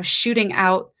vehicle, and I was shooting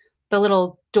out the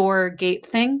little door gate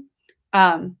thing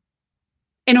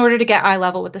in order to get eye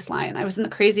level with this lion. I was in the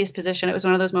craziest position. It was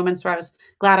one of those moments where I was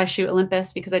glad I shoot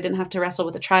Olympus because I didn't have to wrestle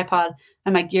with a tripod,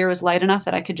 and my gear was light enough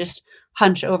that I could just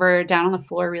hunch over down on the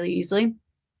floor really easily.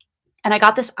 And I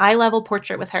got this eye level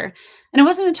portrait with her. And it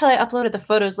wasn't until I uploaded the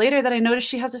photos later that I noticed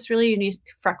she has this really unique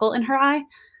freckle in her eye.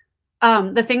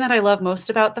 The thing that I love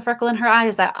most about the freckle in her eye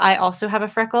is that I also have a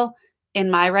freckle in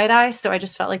my right eye. So I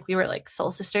just felt like we were like soul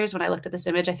sisters when I looked at this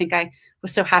image. I think I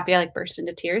was so happy I like burst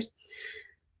into tears.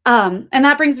 And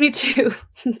that brings me to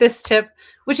this tip,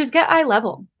 which is get eye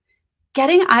level.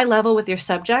 Getting eye level with your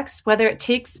subjects, whether it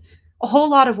takes a whole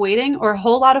lot of waiting or a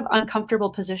whole lot of uncomfortable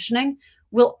positioning,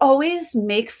 will always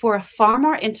make for a far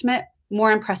more intimate,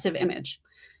 more impressive image.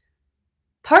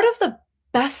 Part of the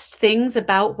best things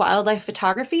about wildlife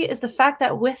photography is the fact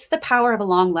that with the power of a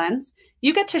long lens,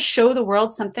 you get to show the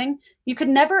world something you could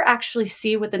never actually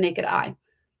see with the naked eye.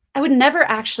 I would never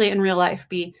actually in real life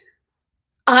be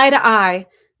eye to eye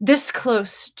this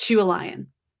close to a lion,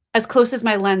 as close as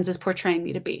my lens is portraying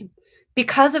me to be.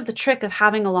 Because of the trick of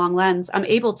having a long lens, I'm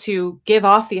able to give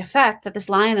off the effect that this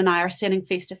lion and I are standing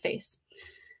face to face.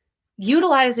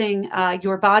 Utilizing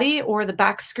your body or the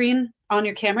back screen on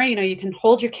your camera, you can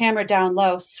hold your camera down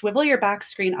low, swivel your back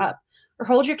screen up, or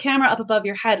hold your camera up above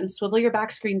your head and swivel your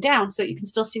back screen down so that you can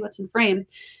still see what's in frame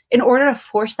in order to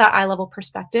force that eye level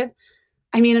perspective.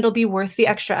 I mean, it'll be worth the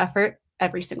extra effort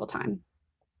every single time.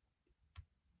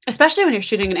 Especially when you're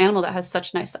shooting an animal that has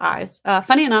such nice eyes.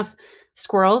 Funny enough,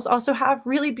 squirrels also have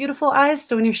really beautiful eyes.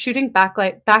 So when you're shooting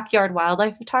backyard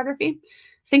wildlife photography,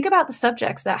 think about the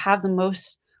subjects that have the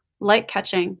most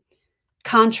light-catching,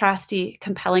 contrasty,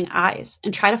 compelling eyes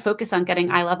and try to focus on getting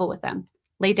eye level with them.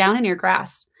 Lay down in your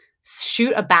grass.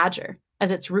 Shoot a badger as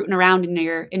it's rooting around in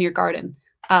your garden.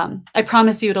 I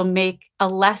promise you it'll make a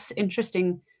less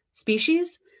interesting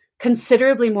species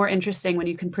considerably more interesting when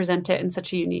you can present it in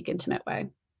such a unique, intimate way.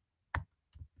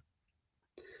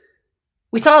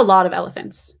 We saw a lot of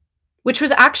elephants, which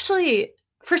was actually,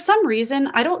 for some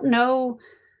reason, I don't know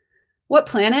what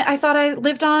planet I thought I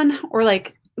lived on or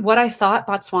like what I thought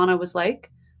Botswana was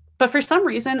like. But for some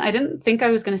reason, I didn't think I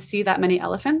was going to see that many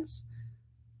elephants.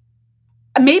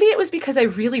 Maybe it was because I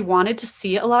really wanted to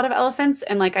see a lot of elephants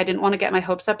and like I didn't want to get my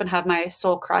hopes up and have my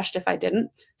soul crushed if I didn't.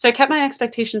 So I kept my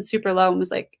expectations super low and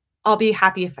was like, I'll be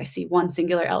happy if I see one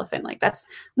singular elephant. Like that's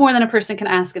more than a person can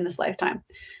ask in this lifetime.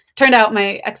 Turned out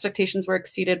my expectations were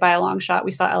exceeded by a long shot.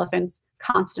 We saw elephants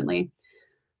constantly.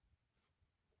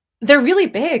 They're really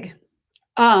big.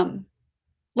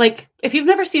 Like if you've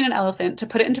never seen an elephant, to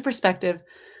put it into perspective,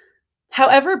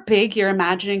 however big you're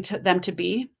imagining them to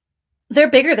be, they're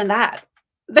bigger than that.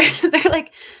 They're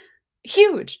like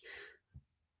huge,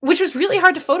 which was really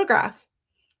hard to photograph.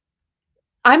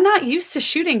 I'm not used to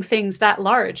shooting things that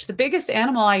large. The biggest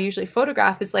animal I usually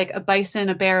photograph is like a bison,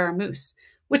 a bear, or a moose,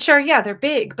 which are, yeah, they're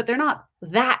big, but they're not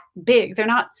that big. They're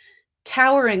not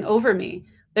towering over me.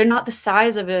 They're not the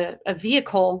size of a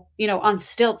vehicle, on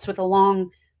stilts with a long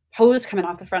hose coming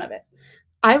off the front of it.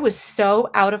 I was so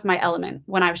out of my element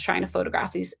when I was trying to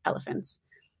photograph these elephants,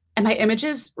 and my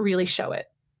images really show it.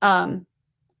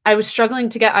 I was struggling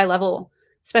to get eye level,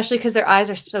 especially because their eyes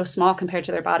are so small compared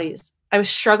to their bodies. I was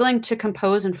struggling to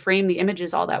compose and frame the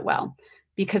images all that well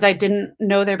because I didn't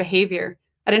know their behavior.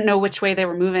 I didn't know which way they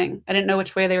were moving. I didn't know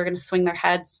which way they were going to swing their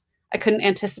heads. I couldn't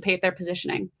anticipate their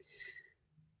positioning.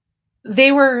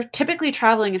 They were typically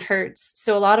traveling in herds.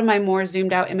 So a lot of my more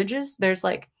zoomed out images, there's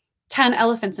like 10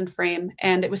 elephants in frame,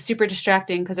 and it was super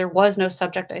distracting because there was no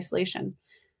subject isolation.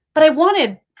 But I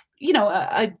wanted,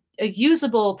 a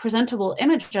usable, presentable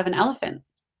image of an elephant.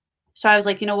 So I was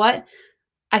like, you know what?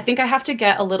 I think I have to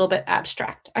get a little bit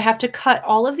abstract. I have to cut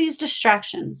all of these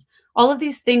distractions, all of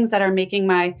these things that are making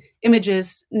my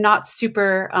images not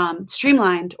super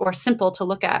streamlined or simple to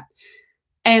look at,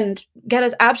 and get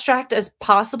as abstract as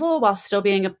possible while still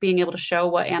being able to show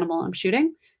what animal I'm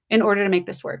shooting in order to make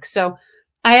this work. So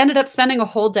I ended up spending a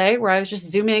whole day where I was just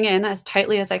zooming in as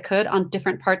tightly as I could on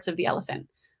different parts of the elephant.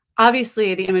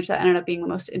 Obviously, the image that ended up being the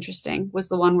most interesting was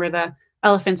the one where the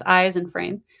elephant's eye is in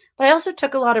frame. But I also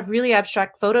took a lot of really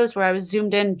abstract photos where I was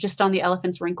zoomed in just on the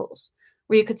elephant's wrinkles,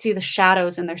 where you could see the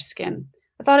shadows in their skin.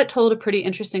 I thought it told a pretty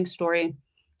interesting story.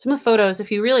 Some of the photos,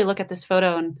 if you really look at this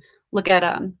photo and look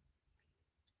at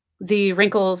the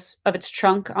wrinkles of its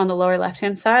trunk on the lower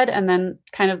left-hand side, and then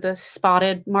kind of the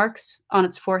spotted marks on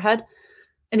its forehead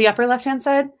in the upper left-hand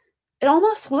side, it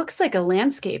almost looks like a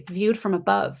landscape viewed from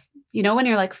above. You know, when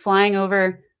you're like flying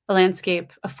over a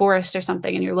landscape, a forest or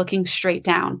something, and you're looking straight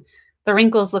down, the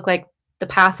wrinkles look like the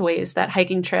pathways that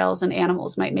hiking trails and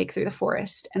animals might make through the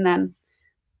forest. And then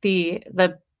the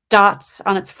dots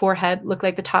on its forehead look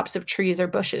like the tops of trees or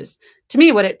bushes. To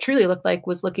me, what it truly looked like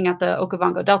was looking at the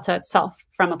Okavango Delta itself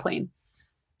from a plane.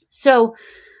 So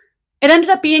it ended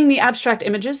up being the abstract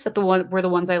images that were the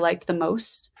ones I liked the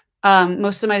most.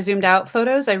 Most of my zoomed out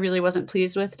photos I really wasn't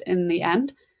pleased with in the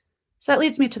end. So that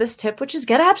leads me to this tip, which is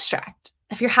get abstract.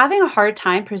 If you're having a hard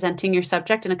time presenting your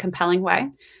subject in a compelling way,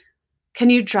 can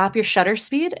you drop your shutter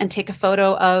speed and take a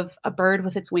photo of a bird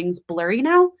with its wings blurry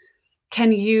now?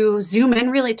 Can you zoom in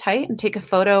really tight and take a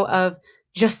photo of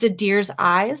just a deer's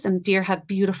eyes, and deer have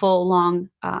beautiful long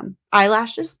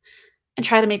eyelashes, and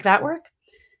try to make that work?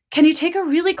 Can you take a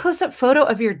really close-up photo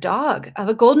of your dog, of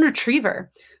a golden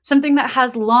retriever, something that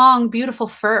has long, beautiful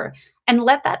fur, and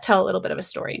let that tell a little bit of a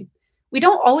story? We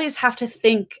don't always have to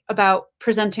think about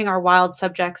presenting our wild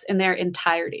subjects in their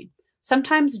entirety.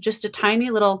 Sometimes just a tiny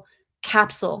little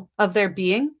capsule of their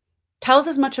being tells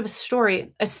as much of a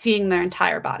story as seeing their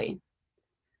entire body.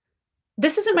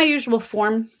 This isn't my usual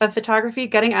form of photography.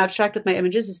 Getting abstract with my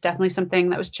images is definitely something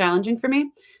that was challenging for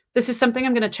me. This is something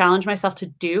I'm going to challenge myself to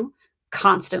do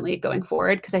constantly going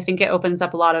forward, because I think it opens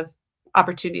up a lot of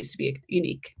opportunities to be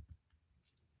unique.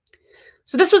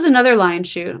 So this was another lion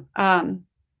shoot.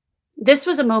 This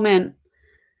was a moment.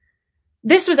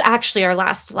 This was actually our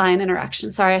last lion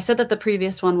interaction. Sorry, I said that the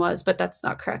previous one was, but that's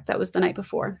not correct. That was the night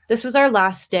before. This was our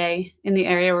last day in the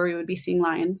area where we would be seeing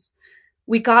lions.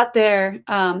 We got there,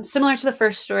 similar to the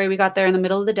first story, we got there in the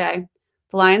middle of the day.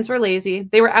 The lions were lazy.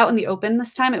 They were out in the open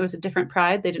this time. It was a different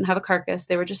pride. They didn't have a carcass.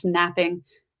 They were just napping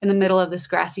in the middle of this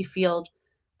grassy field.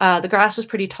 The grass was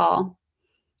pretty tall,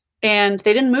 and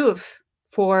they didn't move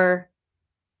for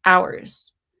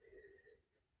hours.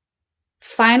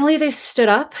 Finally, they stood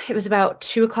up. It was about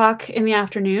 2 o'clock in the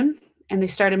afternoon, and they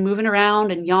started moving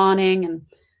around and yawning, and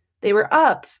they were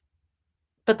up,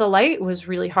 but the light was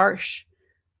really harsh.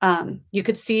 You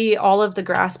could see all of the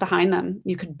grass behind them.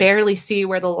 You could barely see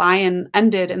where the lion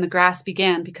ended and the grass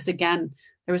began, because again,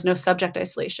 there was no subject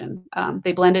isolation.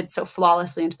 They blended so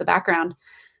flawlessly into the background.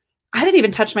 I didn't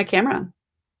even touch my camera.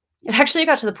 It actually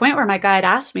got to the point where my guide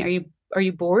asked me, are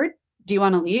you bored? Do you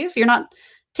want to leave? You're not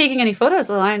taking any photos.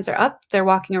 The lions are up. They're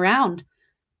walking around.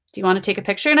 Do you want to take a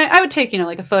picture? And I would take,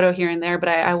 like a photo here and there, but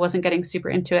I wasn't getting super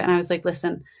into it. And I was like,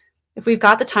 listen, if we've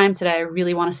got the time today, I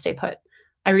really want to stay put.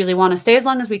 I really want to stay as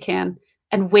long as we can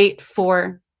and wait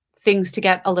for things to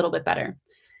get a little bit better.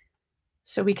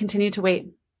 So we continued to wait.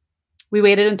 We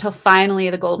waited until finally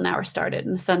the golden hour started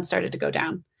and the sun started to go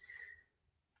down.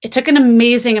 It took an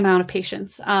amazing amount of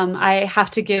patience. I have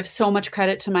to give so much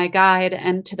credit to my guide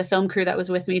and to the film crew that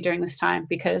was with me during this time,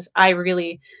 because I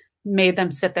really made them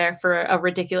sit there for a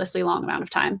ridiculously long amount of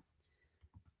time,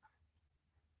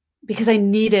 because I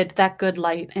needed that good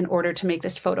light in order to make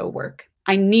this photo work.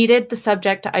 I needed the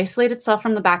subject to isolate itself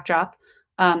from the backdrop.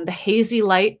 The hazy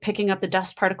light picking up the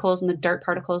dust particles and the dirt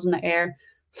particles in the air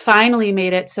finally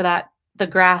made it so that the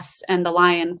grass and the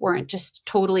lion weren't just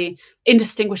totally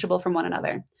indistinguishable from one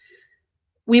another.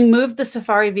 We moved the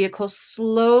safari vehicle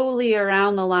slowly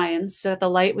around the lion so that the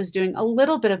light was doing a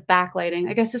little bit of backlighting.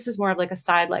 I guess this is more of like a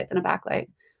side light than a backlight.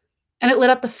 And it lit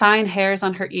up the fine hairs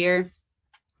on her ear.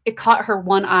 It caught her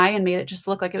one eye and made it just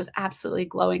look like it was absolutely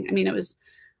glowing. I mean, it was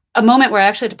a moment where I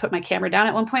actually had to put my camera down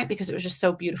at one point because it was just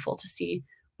so beautiful to see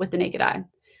with the naked eye.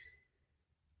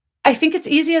 I think it's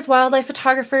easy as wildlife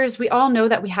photographers. We all know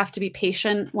that we have to be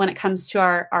patient when it comes to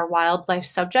our wildlife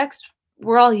subjects.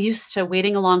 We're all used to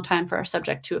waiting a long time for our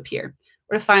subject to appear,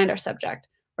 or to find our subject,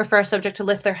 or for our subject to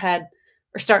lift their head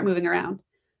or start moving around.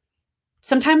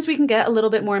 Sometimes we can get a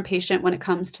little bit more impatient when it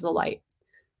comes to the light.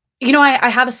 I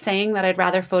have a saying that I'd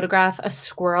rather photograph a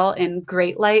squirrel in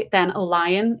great light than a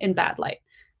lion in bad light.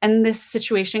 And this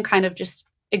situation kind of just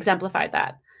exemplified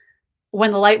that.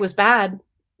 When the light was bad,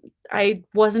 I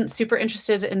wasn't super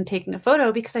interested in taking a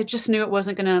photo because I just knew it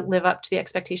wasn't going to live up to the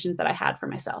expectations that I had for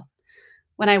myself.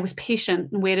 When I was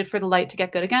patient and waited for the light to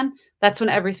get good again, that's when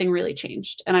everything really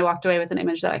changed. And I walked away with an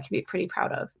image that I can be pretty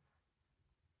proud of.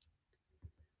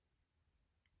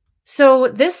 So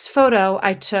this photo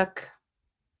I took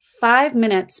 5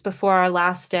 minutes before our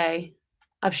last day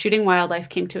of shooting wildlife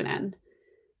came to an end.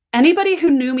 Anybody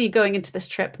who knew me going into this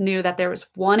trip knew that there was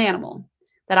one animal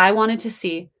that I wanted to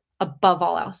see above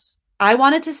all else. I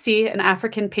wanted to see an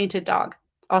African painted dog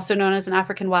also known as an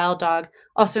African wild dog,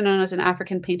 also known as an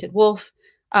African painted wolf.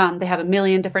 They have a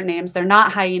million different names. They're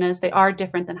not hyenas. They are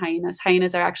different than hyenas.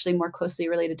 Hyenas are actually more closely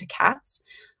related to cats.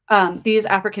 These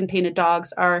African painted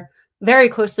dogs are very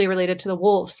closely related to the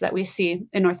wolves that we see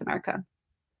in North America.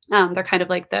 They're kind of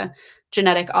like the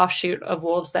genetic offshoot of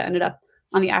wolves that ended up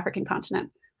on the African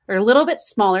continent. They're a little bit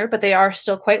smaller, but they are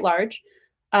still quite large.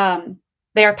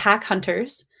 They are pack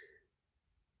hunters.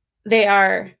 They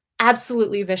are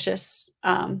absolutely vicious,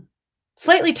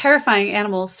 slightly terrifying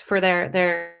animals for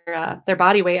their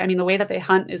body weight. I mean, the way that they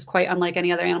hunt is quite unlike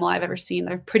any other animal I've ever seen.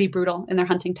 They're pretty brutal in their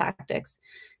hunting tactics,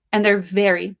 and they're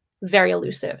very, very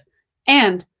elusive,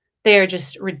 and they are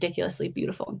just ridiculously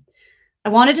beautiful. I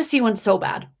wanted to see one so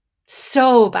bad,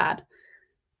 so bad.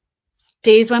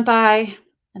 Days went by,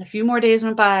 and a few more days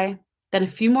went by, then a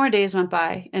few more days went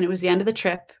by, and it was the end of the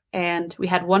trip, and we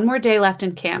had one more day left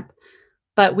in camp.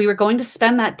 But we were going to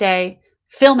spend that day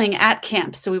filming at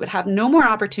camp, so we would have no more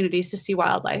opportunities to see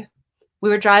wildlife. We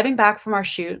were driving back from our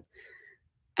shoot,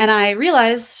 and I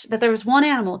realized that there was one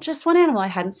animal, just one animal I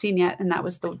hadn't seen yet, and that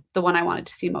was the one I wanted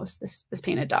to see most, this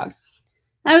painted dog.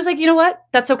 And I was like, you know what?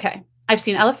 That's okay. I've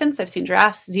seen elephants, I've seen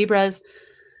giraffes, zebras,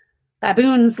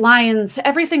 baboons, lions,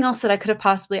 everything else that I could have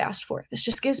possibly asked for. This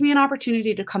just gives me an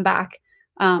opportunity to come back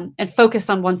and focus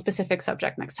on one specific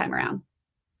subject next time around.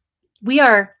 We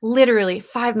are literally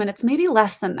 5 minutes, maybe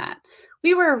less than that.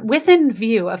 We were within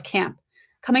view of camp,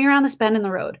 coming around this bend in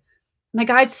the road. My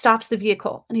guide stops the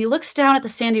vehicle, and he looks down at the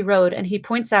sandy road, and he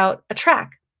points out a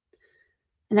track,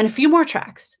 and then a few more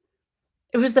tracks.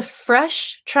 It was the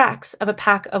fresh tracks of a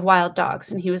pack of wild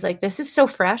dogs, and he was like, this is so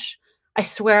fresh. I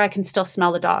swear I can still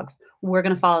smell the dogs. We're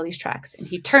going to follow these tracks. And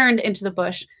he turned into the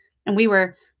bush, and we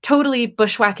were totally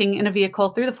bushwhacking in a vehicle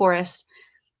through the forest.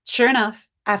 Sure enough,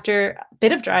 after a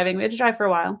bit of driving, we had to drive for a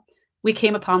while, we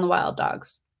came upon the wild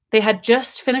dogs. They had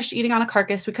just finished eating on a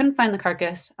carcass. We couldn't find the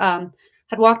carcass,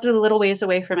 had walked a little ways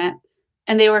away from it,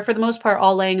 and they were, for the most part,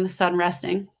 all laying in the sun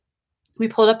resting. We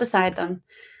pulled up beside them,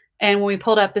 and when we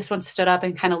pulled up, this one stood up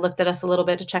and kind of looked at us a little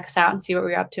bit to check us out and see what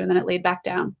we were up to, and then it laid back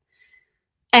down.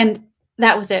 And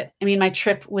that was it. I mean, my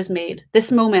trip was made.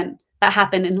 This moment that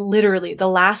happened in literally the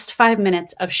last 5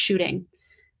 minutes of shooting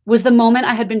was the moment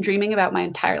I had been dreaming about my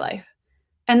entire life.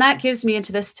 And that gives me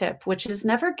into this tip, which is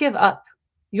never give up.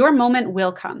 Your moment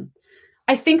will come.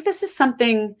 I think this is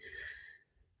something,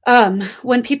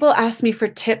 when people ask me for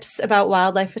tips about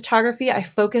wildlife photography, I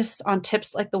focus on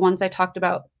tips like the ones I talked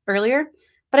about earlier.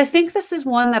 But I think this is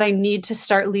one that I need to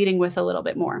start leading with a little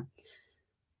bit more.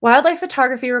 Wildlife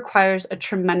photography requires a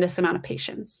tremendous amount of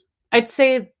patience. I'd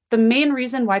say the main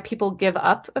reason why people give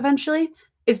up eventually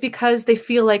is because they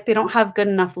feel like they don't have good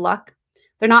enough luck.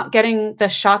 They're not getting the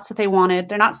shots that they wanted.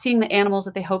 They're not seeing the animals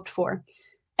that they hoped for.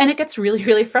 And it gets really,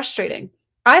 really frustrating.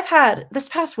 This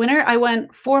past winter, I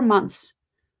went 4 months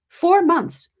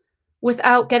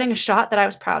without getting a shot that I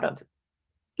was proud of.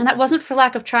 And that wasn't for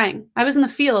lack of trying. I was in the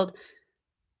field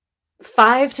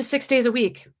 5 to 6 days a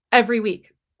week, every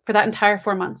week for that entire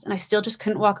 4 months. And I still just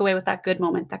couldn't walk away with that good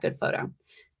moment, that good photo.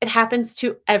 It happens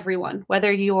to everyone,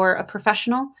 whether you're a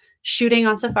professional shooting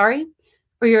on safari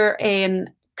or you're a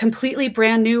completely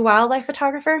brand new wildlife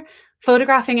photographer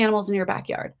photographing animals in your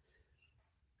backyard.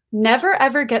 Never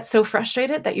ever get so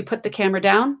frustrated that you put the camera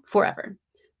down forever.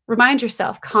 Remind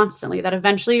yourself constantly that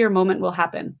eventually your moment will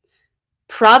happen.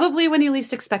 Probably when you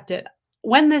least expect it.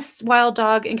 When this wild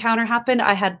dog encounter happened,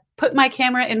 I had put my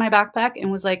camera in my backpack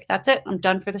and was like, that's it. I'm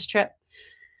done for this trip.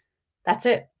 That's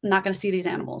it. I'm not going to see these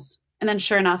animals. And then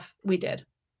sure enough, we did.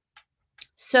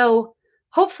 So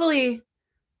hopefully,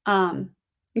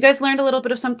 you guys learned a little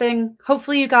bit of something.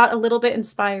 Hopefully you got a little bit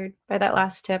inspired by that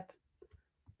last tip.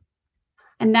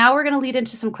 And now we're going to lead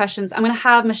into some questions. I'm going to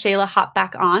have Michaela hop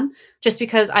back on just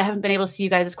because I haven't been able to see you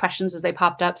guys' questions as they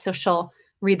popped up. So she'll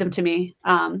read them to me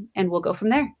and we'll go from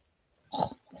there.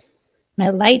 My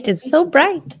light is so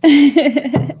bright.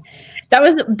 That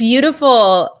was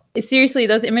beautiful. Seriously,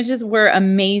 those images were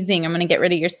amazing. I'm going to get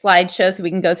rid of your slideshow so we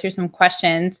can go through some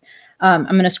questions. I'm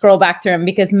going to scroll back through them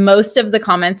because most of the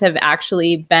comments have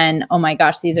actually been, oh my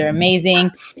gosh, these are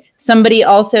amazing. Somebody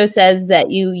also says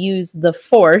that you use the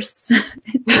force to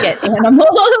get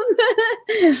animals.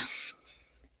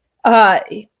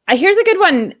 Here's a good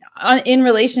one in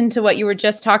relation to what you were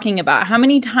just talking about. How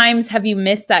many times have you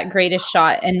missed that greatest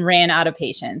shot and ran out of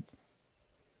patience?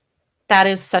 That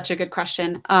is such a good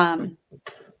question.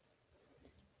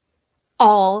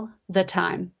 All the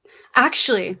time.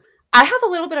 Actually, I have a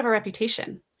little bit of a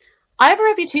reputation. I have a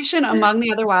reputation among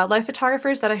the other wildlife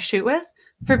photographers that I shoot with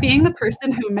for being the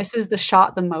person who misses the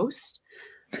shot the most.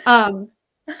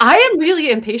 I am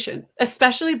really impatient,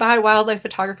 especially by wildlife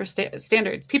photographer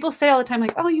standards. People say all the time,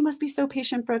 like, oh, you must be so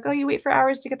patient, Brooke. Oh, you wait for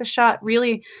hours to get the shot.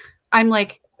 Really, I'm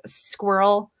like a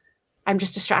squirrel. I'm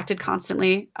just distracted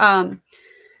constantly. I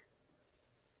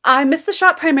miss the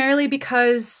shot primarily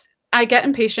because I get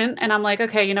impatient and I'm like,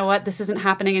 okay, you know what? This isn't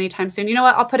happening anytime soon. You know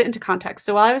what? I'll put it into context.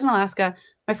 So while I was in Alaska,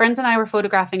 my friends and I were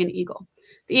photographing an eagle.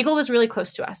 The eagle was really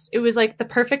close to us. It was like the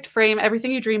perfect frame,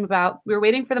 everything you dream about. We were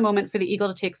waiting for the moment for the eagle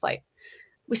to take flight.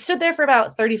 We stood there for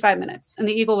about 35 minutes and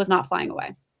the eagle was not flying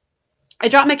away. I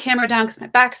dropped my camera down because my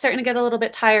back's starting to get a little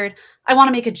bit tired. I want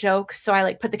to make a joke. So I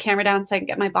like put the camera down so I can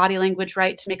get my body language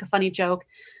right to make a funny joke.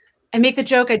 I make the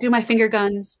joke, I do my finger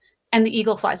guns, and the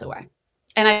eagle flies away.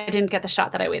 And I didn't get the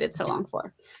shot that I waited so long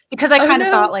for because I kind of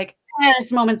thought like,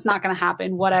 this moment's not going to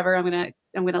happen. Whatever. I'm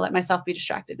going to let myself be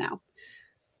distracted now.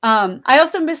 I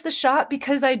also missed the shot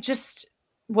because I just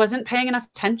wasn't paying enough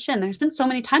attention. There's been so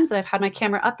many times that I've had my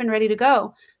camera up and ready to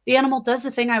go. The animal does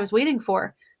the thing I was waiting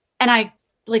for. And I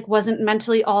like wasn't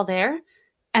mentally all there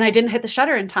and I didn't hit the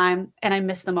shutter in time and I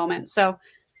missed the moment. So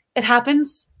it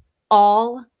happens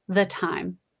all the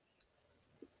time.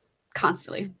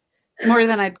 Constantly. More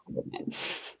than I'd admit.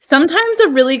 Sometimes a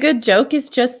really good joke is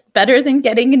just better than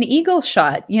getting an eagle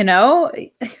shot, you know?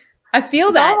 I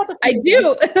feel that. I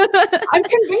do. I'm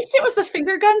convinced it was the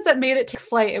finger guns that made it take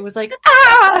flight. It was like,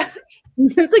 ah!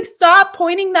 It's like, stop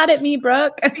pointing that at me,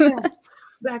 Brooke. Yeah,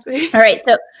 exactly. All right.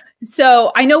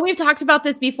 So I know we've talked about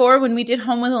this before when we did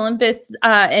Home with Olympus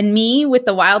and me with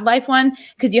the wildlife one,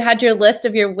 because you had your list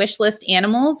of your wish list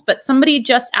animals, but somebody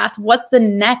just asked, what's the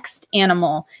next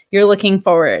animal you're looking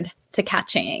forward to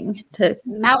catching?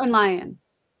 Mountain lion.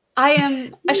 I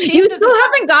am ashamed. You still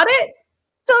haven't got it?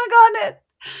 Still haven't gotten it.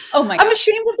 Oh my God. I'm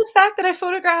ashamed of the fact that I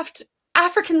photographed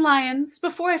African lions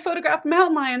before I photographed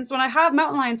mountain lions when I have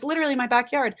mountain lions literally in my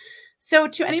backyard. So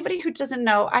to anybody who doesn't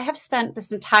know, I have spent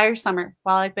this entire summer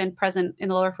while I've been present in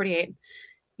the lower 48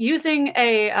 using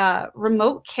a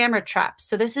remote camera trap.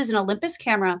 So this is an Olympus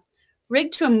camera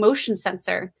rigged to a motion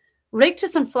sensor, rigged to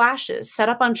some flashes set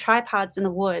up on tripods in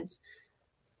the woods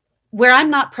where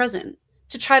I'm not present,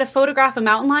 to try to photograph a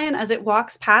mountain lion as it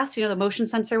walks past. You know, the motion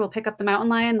sensor will pick up the mountain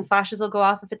lion, the flashes will go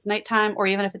off if it's nighttime or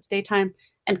even if it's daytime,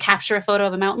 and capture a photo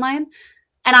of a mountain lion.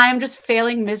 And I am just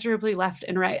failing miserably left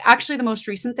and right. Actually, the most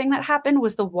recent thing that happened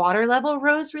was the water level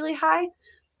rose really high.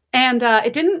 And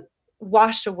it didn't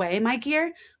wash away my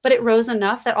gear, but it rose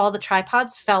enough that all the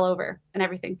tripods fell over and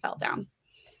everything fell down.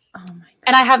 Oh my God.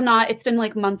 And I have not, it's been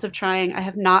like months of trying. I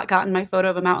have not gotten my photo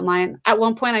of a mountain lion. At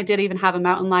one point, I did even have a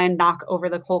mountain lion knock over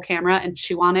the whole camera and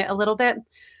chew on it a little bit.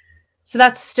 So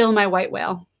that's still my white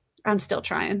whale. I'm still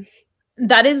trying.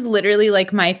 That is literally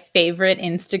like my favorite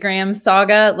Instagram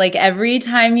saga. Like every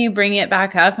time you bring it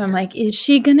back up, I'm like, is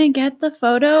she gonna get the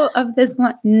photo of this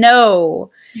one?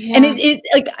 No. Yeah. And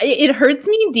it hurts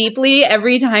me deeply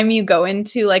every time you go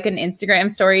into like an Instagram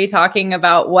story talking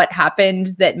about what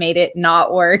happened that made it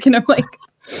not work. And I'm like,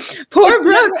 poor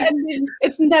Brooke.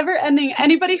 It's never ending.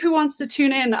 Anybody who wants to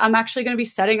tune in, I'm actually going to be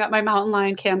setting up my mountain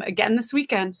lion cam again this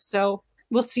weekend. So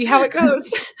we'll see how it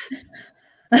goes.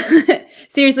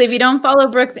 Seriously, if you don't follow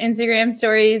Brooke's Instagram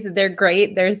stories, they're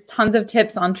great. There's tons of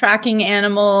tips on tracking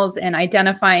animals and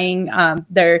identifying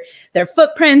their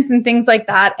footprints and things like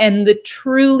that. And the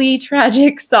truly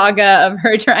tragic saga of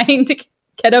her trying to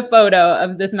get a photo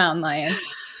of this mountain lion.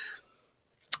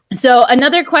 So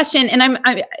another question, and I'm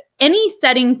any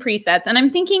setting presets, and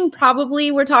I'm thinking probably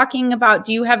we're talking about,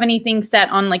 do you have anything set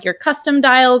on like your custom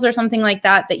dials or something like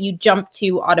that you jump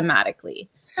to automatically?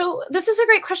 So this is a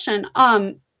great question.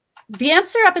 The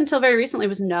answer up until very recently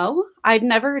was no. I'd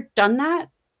never done that.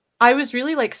 I was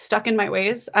really like stuck in my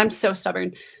ways. I'm so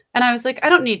stubborn. And I was like, I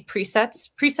don't need presets.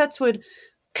 Presets would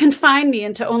confine me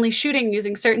into only shooting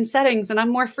using certain settings. And I'm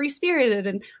more free-spirited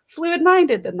and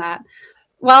fluid-minded than that.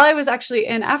 While I was actually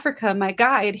in Africa, my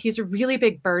guide, he's a really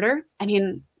big birder. I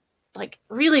mean, like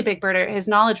really big birder. His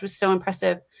knowledge was so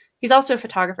impressive. He's also a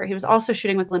photographer. He was also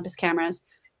shooting with Olympus cameras.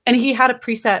 And he had a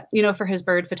preset, you know, for his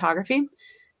bird photography.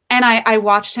 And I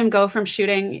watched him go from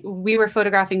shooting, we were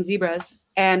photographing zebras,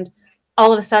 and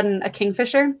all of a sudden a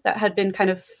kingfisher that had been kind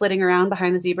of flitting around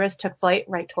behind the zebras took flight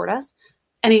right toward us.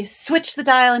 And he switched the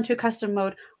dial into a custom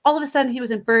mode. All of a sudden he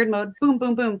was in bird mode, boom,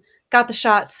 boom, boom, got the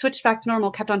shot, switched back to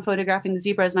normal, kept on photographing the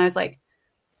zebras. And I was like,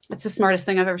 it's the smartest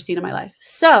thing I've ever seen in my life.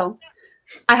 So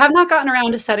I have not gotten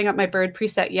around to setting up my bird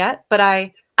preset yet,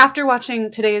 but after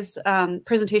watching today's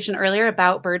presentation earlier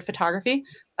about bird photography,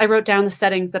 I wrote down the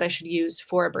settings that I should use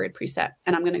for a bird preset,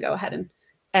 and I'm going to go ahead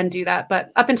and do that.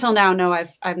 But up until now, no,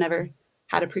 I've never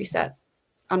had a preset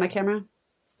on my camera.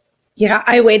 Yeah,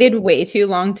 I waited way too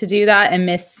long to do that and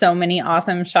missed so many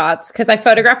awesome shots because I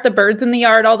photograph the birds in the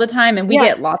yard all the time and we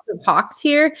get lots of hawks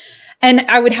here. And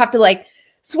I would have to like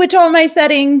switch all my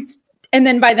settings. And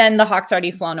then by then the hawk's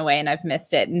already flown away and I've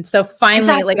missed it. And so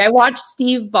finally, like I watched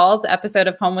Steve Ball's episode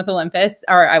of Home with Olympus,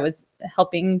 or I was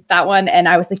helping that one. And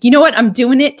I was like, you know what? I'm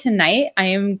doing it tonight. I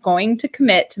am going to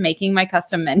commit to making my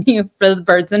custom menu for the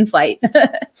birds in flight.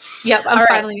 Yep, I'm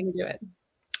finally going to do it.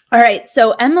 All right.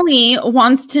 So Emily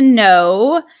wants to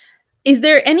know, is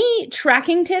there any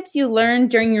tracking tips you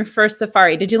learned during your first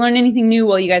safari? Did you learn anything new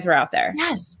while you guys were out there?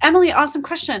 Yes, Emily, awesome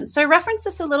question. So I referenced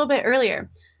this a little bit earlier.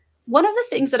 One of the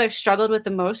things that I've struggled with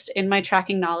the most in my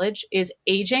tracking knowledge is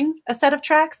aging a set of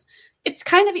tracks. It's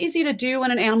kind of easy to do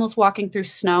when an animal's walking through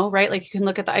snow, right? Like you can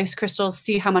look at the ice crystals,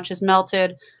 see how much is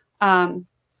melted.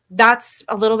 That's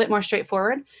a little bit more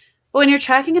straightforward. But when you're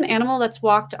tracking an animal that's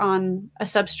walked on a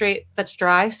substrate that's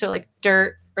dry, so like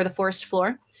dirt or the forest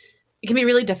floor, it can be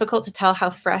really difficult to tell how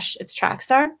fresh its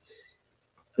tracks are.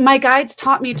 My guides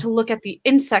taught me to look at the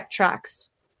insect tracks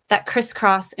that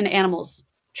crisscross an animal's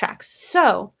tracks.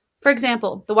 So, for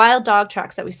example, the wild dog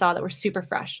tracks that we saw that were super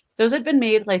fresh, those had been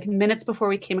made like minutes before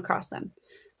we came across them.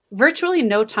 Virtually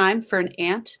no time for an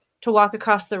ant to walk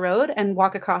across the road and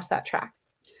walk across that track.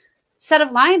 Set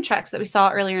of lion tracks that we saw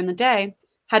earlier in the day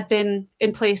had been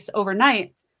in place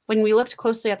overnight. When we looked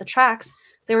closely at the tracks,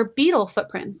 there were beetle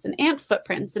footprints and ant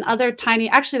footprints and other tiny,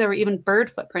 actually there were even bird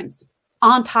footprints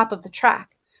on top of the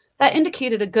track. That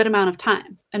indicated a good amount of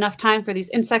time, enough time for these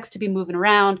insects to be moving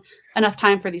around, enough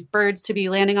time for these birds to be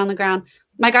landing on the ground.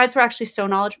 My guides were actually so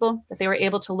knowledgeable that they were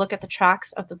able to look at the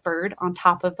tracks of the bird on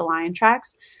top of the lion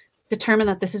tracks, determine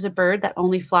that this is a bird that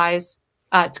only flies,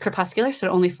 it's crepuscular, so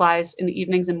it only flies in the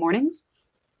evenings and mornings,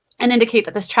 and indicate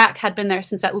that this track had been there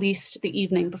since at least the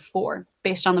evening before,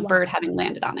 based on the bird having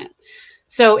landed on it.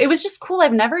 So it was just cool.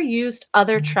 I've never used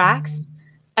other tracks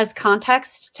as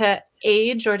context to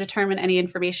age or determine any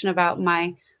information about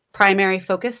my primary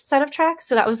focused set of tracks.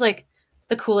 So that was like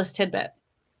the coolest tidbit.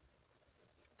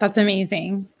 That's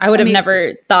amazing. I would have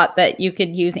never thought that you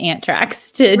could use ant tracks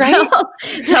to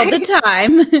tell the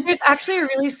time. There's actually a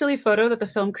really silly photo that the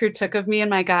film crew took of me and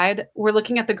my guide. We're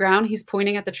looking at the ground. He's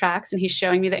pointing at the tracks and he's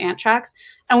showing me the ant tracks.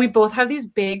 And we both have these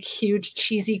big, huge,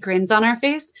 cheesy grins on our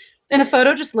face. And the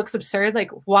photo just looks absurd. Like,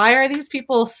 why are these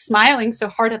people smiling so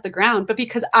hard at the ground? But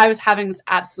because I was having this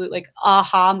absolute like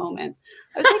aha moment.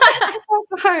 I was like, that's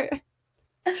so smart.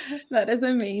 That is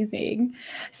amazing.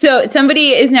 So somebody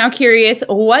is now curious,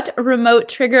 what remote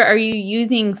trigger are you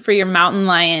using for your mountain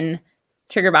lion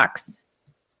trigger box?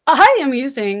 I am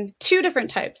using two different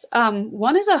types.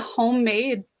 One is a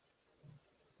homemade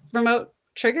remote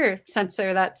trigger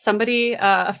sensor that somebody,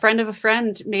 a friend of a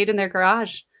friend, made in their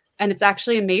garage, and it's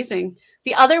actually amazing.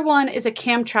 The other one is a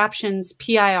Camtraptions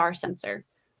PIR sensor.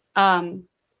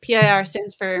 PIR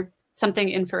stands for something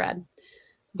infrared.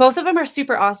 Both of them are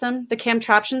super awesome. The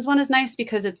Camtraptions one is nice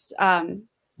because it's,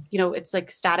 you know, it's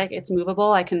like static, it's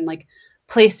movable. I can like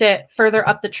place it further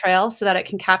up the trail so that it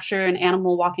can capture an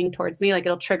animal walking towards me. Like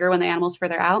it'll trigger when the animal's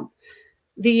further out.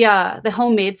 The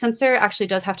homemade sensor actually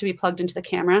does have to be plugged into the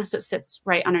camera. So it sits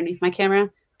right underneath my camera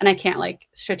and I can't like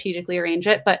strategically arrange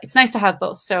it, but it's nice to have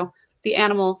both. So the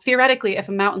animal, theoretically, if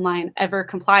a mountain lion ever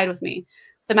complied with me,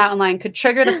 the mountain lion could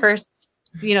trigger the first,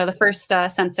 you know, the first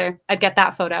sensor. I'd get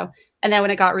that photo. And then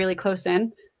when it got really close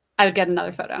in, I would get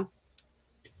another photo.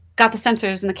 Got the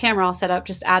sensors and the camera all set up,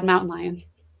 just add mountain lion.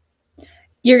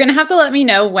 You're going to have to let me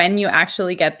know when you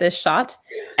actually get this shot.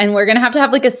 And we're going to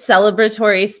have like a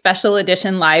celebratory special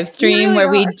edition live stream where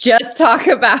we just talk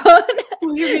about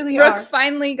Brooke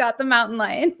finally got the mountain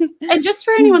lion. And just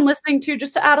for anyone listening too,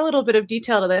 just to add a little bit of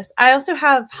detail to this, I also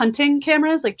have hunting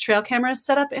cameras, like trail cameras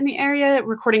set up in the area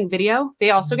recording video.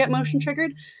 They also get motion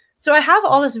triggered. So I have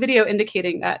all this video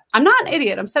indicating that I'm not an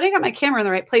idiot. I'm setting up my camera in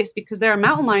the right place because there are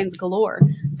mountain lions galore.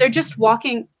 They're just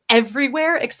walking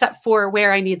everywhere except for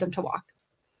where I need them to walk.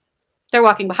 They're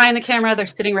walking behind the camera. They're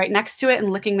sitting right next to it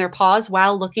and licking their paws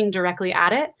while looking directly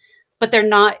at it. But they're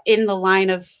not in the line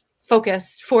of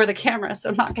focus for the camera. So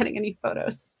I'm not getting any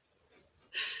photos.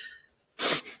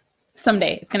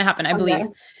 Someday it's going to happen, I believe.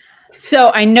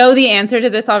 So I know the answer to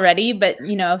this already, but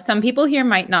you know, some people here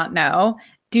might not know.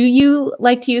 Do you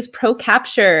like to use Pro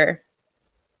Capture?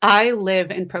 I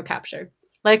live in Pro Capture.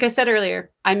 Like I said earlier,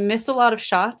 I miss a lot of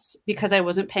shots because I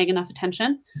wasn't paying enough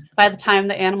attention. By the time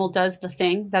the animal does the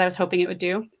thing that I was hoping it would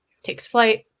do, takes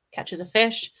flight, catches a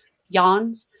fish,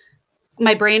 yawns,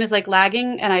 my brain is like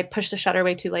lagging and I push the shutter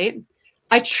way too late.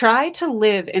 I try to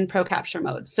live in Pro Capture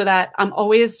mode so that I'm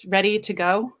always ready to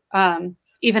go,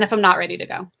 even if I'm not ready to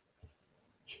go.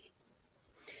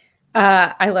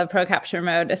 I love pro capture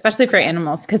mode, especially for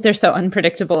animals, because they're so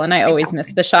unpredictable and I always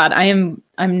miss the shot. I'm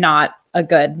not a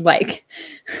good, like,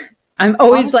 I'm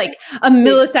always like a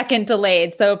millisecond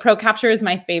delayed. So pro capture is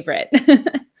my favorite.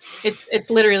 It's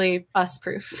literally us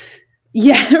proof.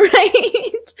 Yeah,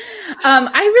 right.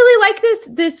 I really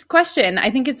like this question. I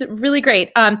think it's really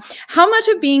great. How much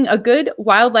of being a good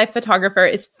wildlife photographer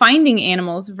is finding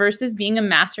animals versus being a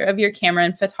master of your camera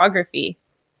and photography?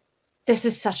 This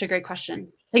is such a great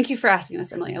question. Thank you for asking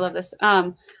this, Emily. I love this.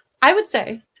 I would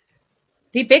say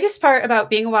the biggest part about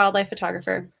being a wildlife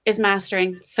photographer is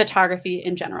mastering photography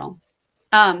in general.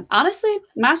 Honestly,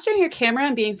 mastering your camera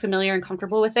and being familiar and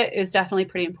comfortable with it is definitely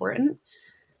pretty important.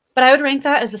 But I would rank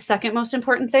that as the second most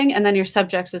important thing, and then your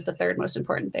subjects is the third most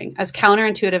important thing, as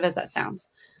counterintuitive as that sounds.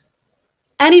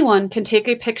 Anyone can take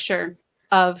a picture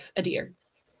of a deer.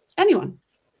 Anyone.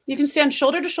 You can stand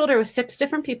shoulder to shoulder with 6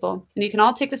 different people, and you can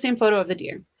all take the same photo of the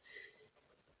deer.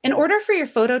 In order for your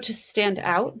photo to stand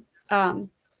out,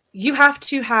 you have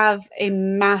to have a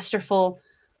masterful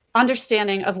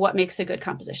understanding of what makes a good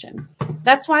composition.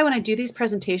 That's why when I do these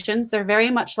presentations, they're very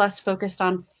much less focused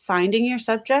on finding your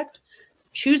subject,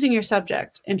 choosing your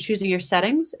subject, and choosing your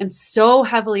settings, and so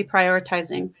heavily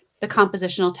prioritizing the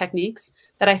compositional techniques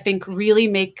that I think really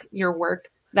make your work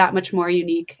that much more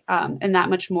unique and that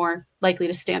much more likely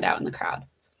to stand out in the crowd.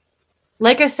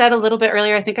 Like I said a little bit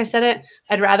earlier, I think I said it,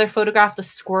 I'd rather photograph the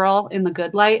squirrel in the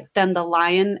good light than the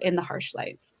lion in the harsh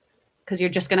light, because you're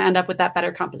just going to end up with that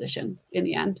better composition in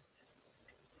the end.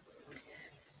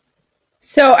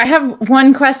 So I have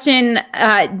one question.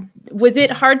 Was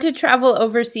it hard to travel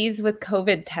overseas with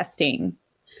COVID testing?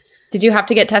 Did you have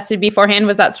to get tested beforehand?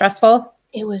 Was that stressful?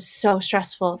 It was so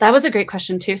stressful. That was a great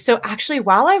question too. So actually,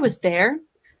 while I was there,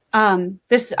 I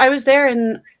was there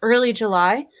in early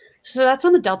July. So that's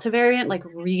when the Delta variant like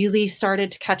really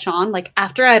started to catch on. Like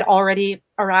after I had already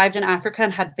arrived in Africa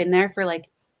and had been there for like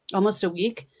almost a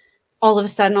week, all of a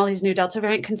sudden all these new Delta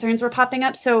variant concerns were popping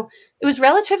up. So it was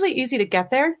relatively easy to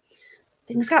get there.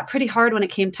 Things got pretty hard when it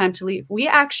came time to leave. We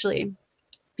actually,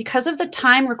 because of the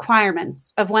time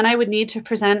requirements of when I would need to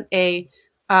present a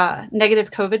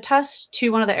negative COVID test to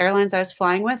one of the airlines I was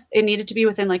flying with, it needed to be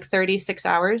within like 36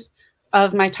 hours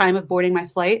of my time of boarding my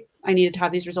flight. I needed to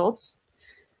have these results.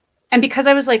 And because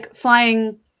I was like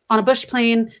flying on a bush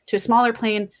plane to a smaller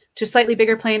plane to a slightly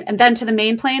bigger plane and then to the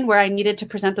main plane where I needed to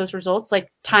present those results, like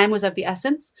time was of the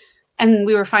essence. And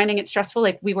we were finding it stressful.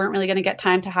 Like we weren't really going to get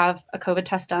time to have a COVID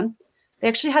test done. They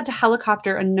actually had to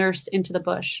helicopter a nurse into the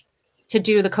bush to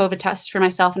do the COVID test for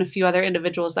myself and a few other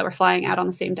individuals that were flying out on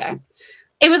the same day.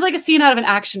 It was like a scene out of an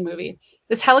action movie.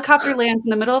 This helicopter lands in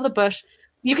the middle of the bush.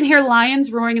 You can hear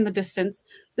lions roaring in the distance.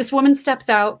 This woman steps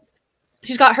out.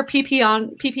 She's got her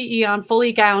PPE on,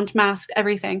 fully gowned, masked,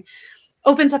 everything.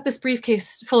 Opens up this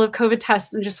briefcase full of COVID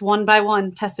tests and just one by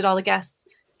one tested all the guests,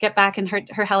 get back in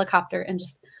her helicopter and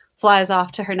just flies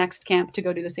off to her next camp to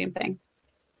go do the same thing.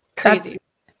 Crazy.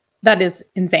 That is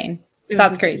insane.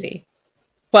 That's crazy.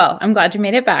 Well, I'm glad you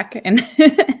made it back and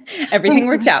everything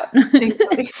worked out.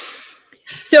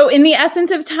 So in the essence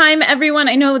of time, everyone,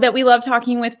 I know that we love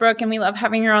talking with Brooke and we love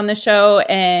having her on the show.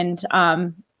 And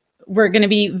we're going to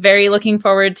be very looking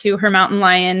forward to her Mountain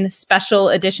Lion special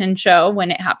edition show when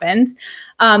it happens.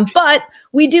 But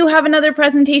we do have another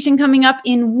presentation coming up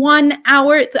in 1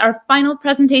 hour. It's our final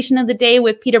presentation of the day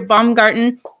with Peter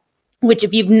Baumgarten, which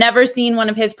if you've never seen one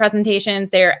of his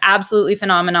presentations, they're absolutely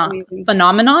phenomenal. Amazing.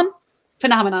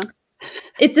 Phenomenon.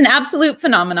 It's an absolute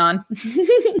phenomenon.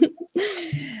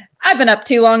 I've been up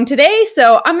too long today,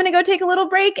 so I'm going to go take a little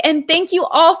break. And thank you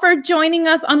all for joining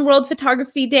us on World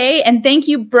Photography Day. And thank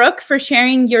you, Brooke, for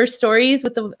sharing your stories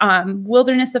with the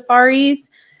wilderness safaris.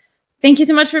 Thank you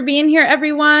so much for being here,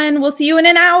 everyone. We'll see you in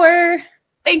an hour.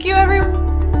 Thank you, everyone.